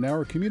invested in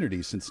our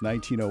community since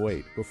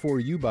 1908. Before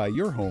you buy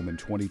your home in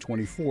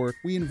 2024,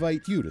 we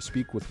invite you to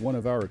speak with one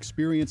of our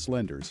experienced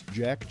lenders,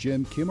 Jack,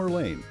 Jim, Kim, or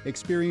Lane.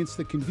 Experience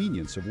the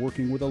convenience of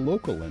working with a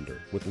local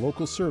lender with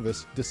local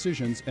service,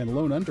 decisions, and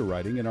loan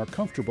underwriting in our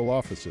comfortable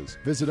offices.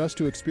 Visit us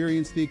to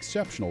experience the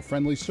exceptional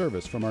friendly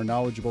service from our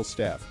knowledgeable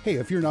staff. Hey,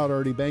 if you're not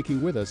already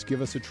banking with us,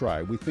 give us a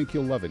try. We think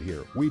you'll love it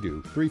here. We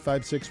do.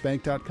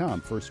 356bank.com,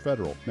 First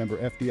Federal. Member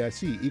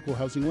FDIC, Equal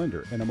Housing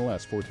Lender,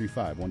 NMLS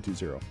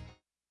 435120.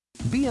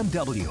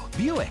 BMW,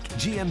 Buick,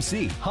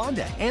 GMC,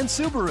 Honda, and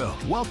Subaru.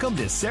 Welcome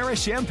to Sarah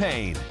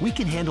Champagne. We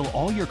can handle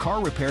all your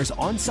car repairs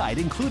on site,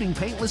 including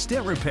paintless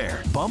dent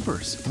repair,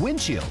 bumpers,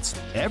 windshields,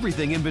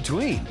 everything in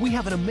between. We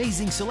have an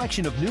amazing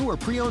selection of new or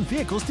pre-owned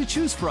vehicles to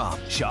choose from.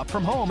 Shop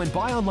from home and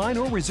buy online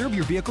or reserve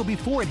your vehicle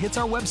before it hits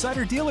our website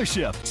or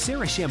dealership.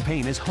 Sarah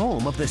Champagne is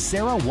home of the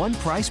Sarah One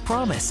Price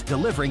Promise,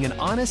 delivering an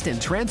honest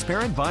and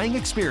transparent buying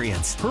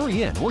experience.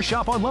 Hurry in or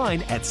shop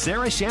online at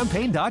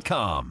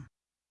sarahchampagne.com.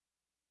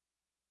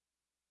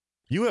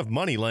 You have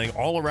money laying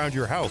all around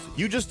your house.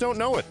 You just don't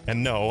know it.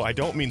 And no, I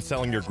don't mean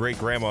selling your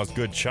great-grandma's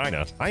good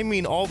china. I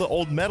mean all the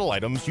old metal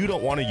items you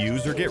don't want to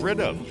use or get rid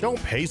of.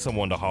 Don't pay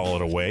someone to haul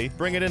it away.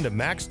 Bring it into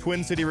Max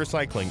Twin City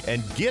Recycling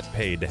and get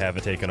paid to have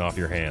it taken off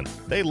your hands.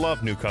 They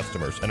love new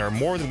customers and are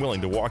more than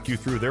willing to walk you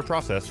through their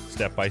process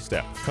step by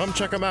step. Come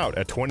check them out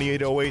at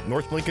 2808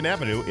 North Lincoln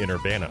Avenue in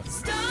Urbana.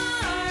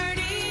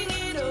 Starting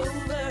it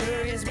over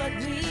is what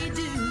we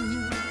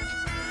do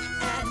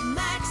at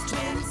Max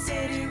Twin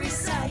City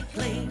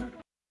Recycling.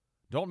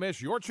 Don't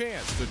miss your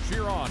chance to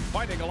cheer on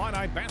Fighting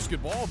Illini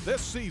basketball this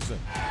season.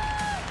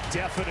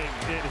 Deafening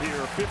in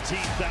here,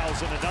 15,000,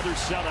 another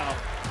sellout.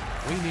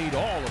 We need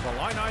all of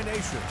Illini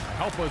Nation to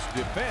help us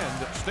defend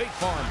State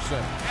Farm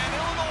Center. And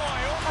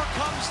Illinois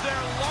overcomes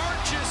their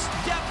largest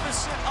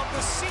deficit of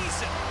the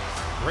season.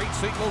 Great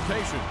seat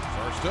locations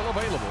are still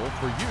available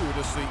for you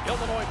to see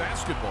Illinois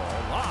basketball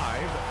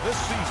live this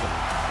season.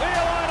 The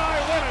Illini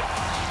win it!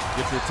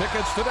 Get your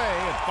tickets today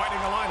at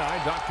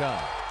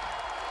fightingillini.com.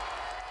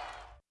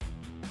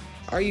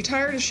 Are you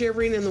tired of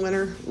shivering in the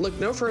winter? Look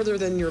no further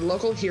than your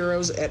local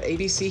heroes at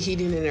ABC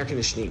Heating and Air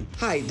Conditioning.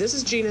 Hi, this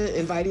is Gina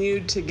inviting you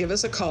to give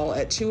us a call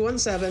at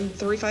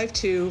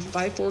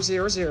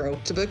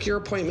 217-352-5400 to book your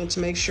appointment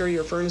to make sure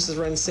your furnaces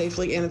run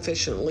safely and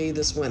efficiently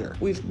this winter.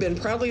 We've been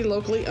proudly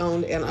locally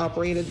owned and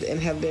operated and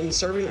have been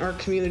serving our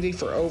community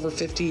for over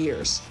 50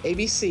 years.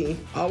 ABC,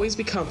 always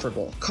be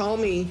comfortable. Call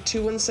me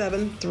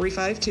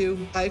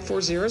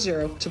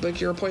 217-352-5400 to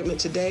book your appointment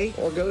today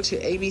or go to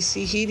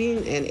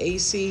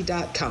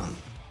abcheatingandac.com.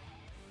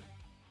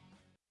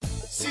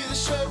 See the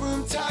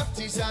showroom top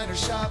designer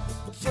shop.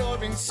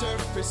 Flooring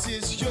Surface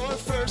is your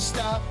first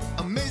stop.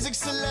 Amazing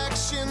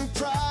selection,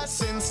 price,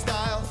 and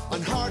style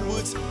on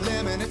hardwoods,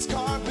 laminates,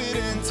 carpet,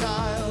 and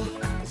tile.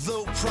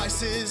 Low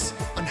prices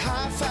on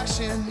high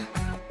fashion.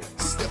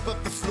 Step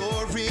up the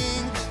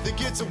flooring that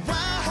gets a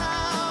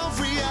wow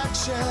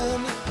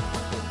reaction.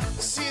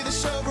 See the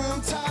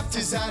showroom top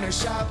designer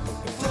shop.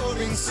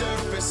 Flooring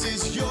Surface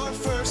is your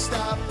first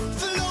stop.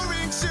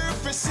 Flooring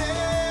Surface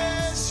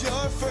is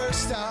your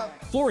first stop.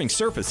 Flooring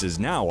Surfaces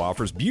now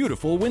offers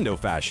beautiful window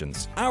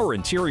fashions. Our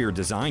interior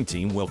design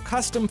team will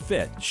custom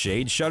fit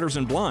shade, shutters,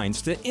 and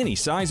blinds to any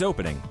size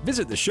opening.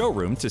 Visit the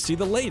showroom to see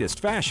the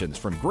latest fashions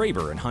from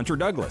Graber and Hunter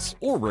Douglas,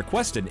 or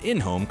request an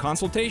in-home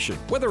consultation.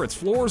 Whether it's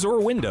floors or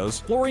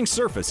windows, Flooring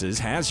Surfaces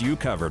has you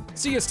covered.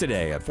 See us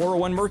today at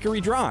 401 Mercury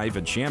Drive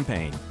in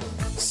Champaign.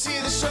 See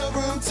the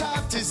showroom,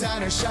 top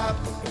designer shop.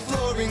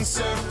 Flooring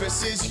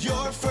Surfaces,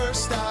 your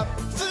first stop.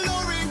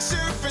 Flooring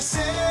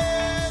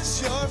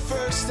Surfaces, your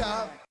first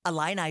stop.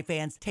 Illini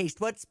fans,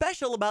 taste what's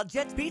special about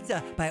Jet's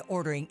Pizza by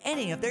ordering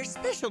any of their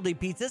specialty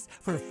pizzas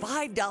for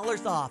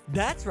 $5 off.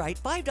 That's right,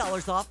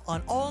 $5 off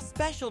on all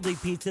specialty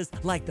pizzas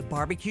like the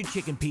barbecue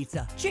chicken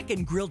pizza.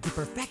 Chicken grilled to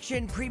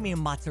perfection, premium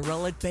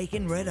mozzarella,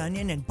 bacon, red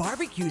onion, and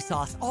barbecue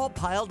sauce all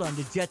piled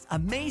onto Jet's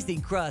amazing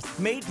crust,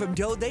 made from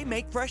dough they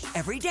make fresh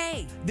every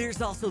day.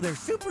 There's also their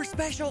super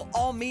special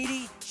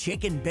all-meaty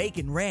chicken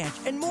bacon ranch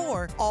and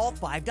more, all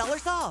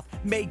 $5 off.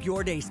 Make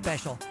your day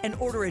special and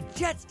order a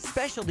Jet's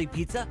specialty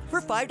pizza for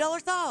 $5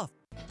 off.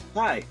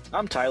 Hi,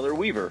 I'm Tyler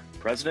Weaver,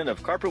 president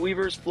of Carpet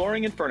Weaver's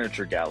Flooring and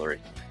Furniture Gallery.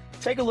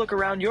 Take a look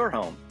around your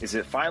home. Is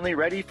it finally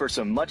ready for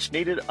some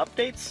much-needed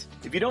updates?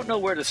 If you don't know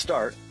where to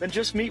start, then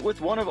just meet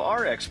with one of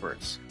our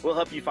experts. We'll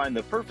help you find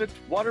the perfect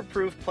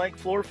waterproof plank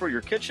floor for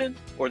your kitchen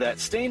or that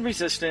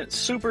stain-resistant,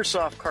 super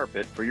soft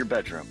carpet for your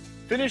bedroom.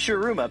 Finish your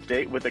room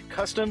update with a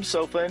custom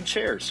sofa and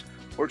chairs,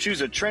 or choose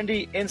a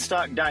trendy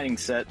in-stock dining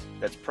set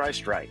that's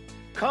priced right.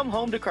 Come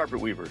home to Carpet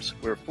Weavers,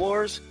 where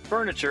floors,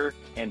 furniture,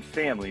 and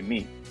family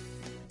meet.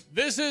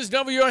 This is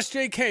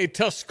WSJK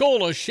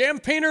Tuscola,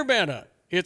 Champaign-Urbana.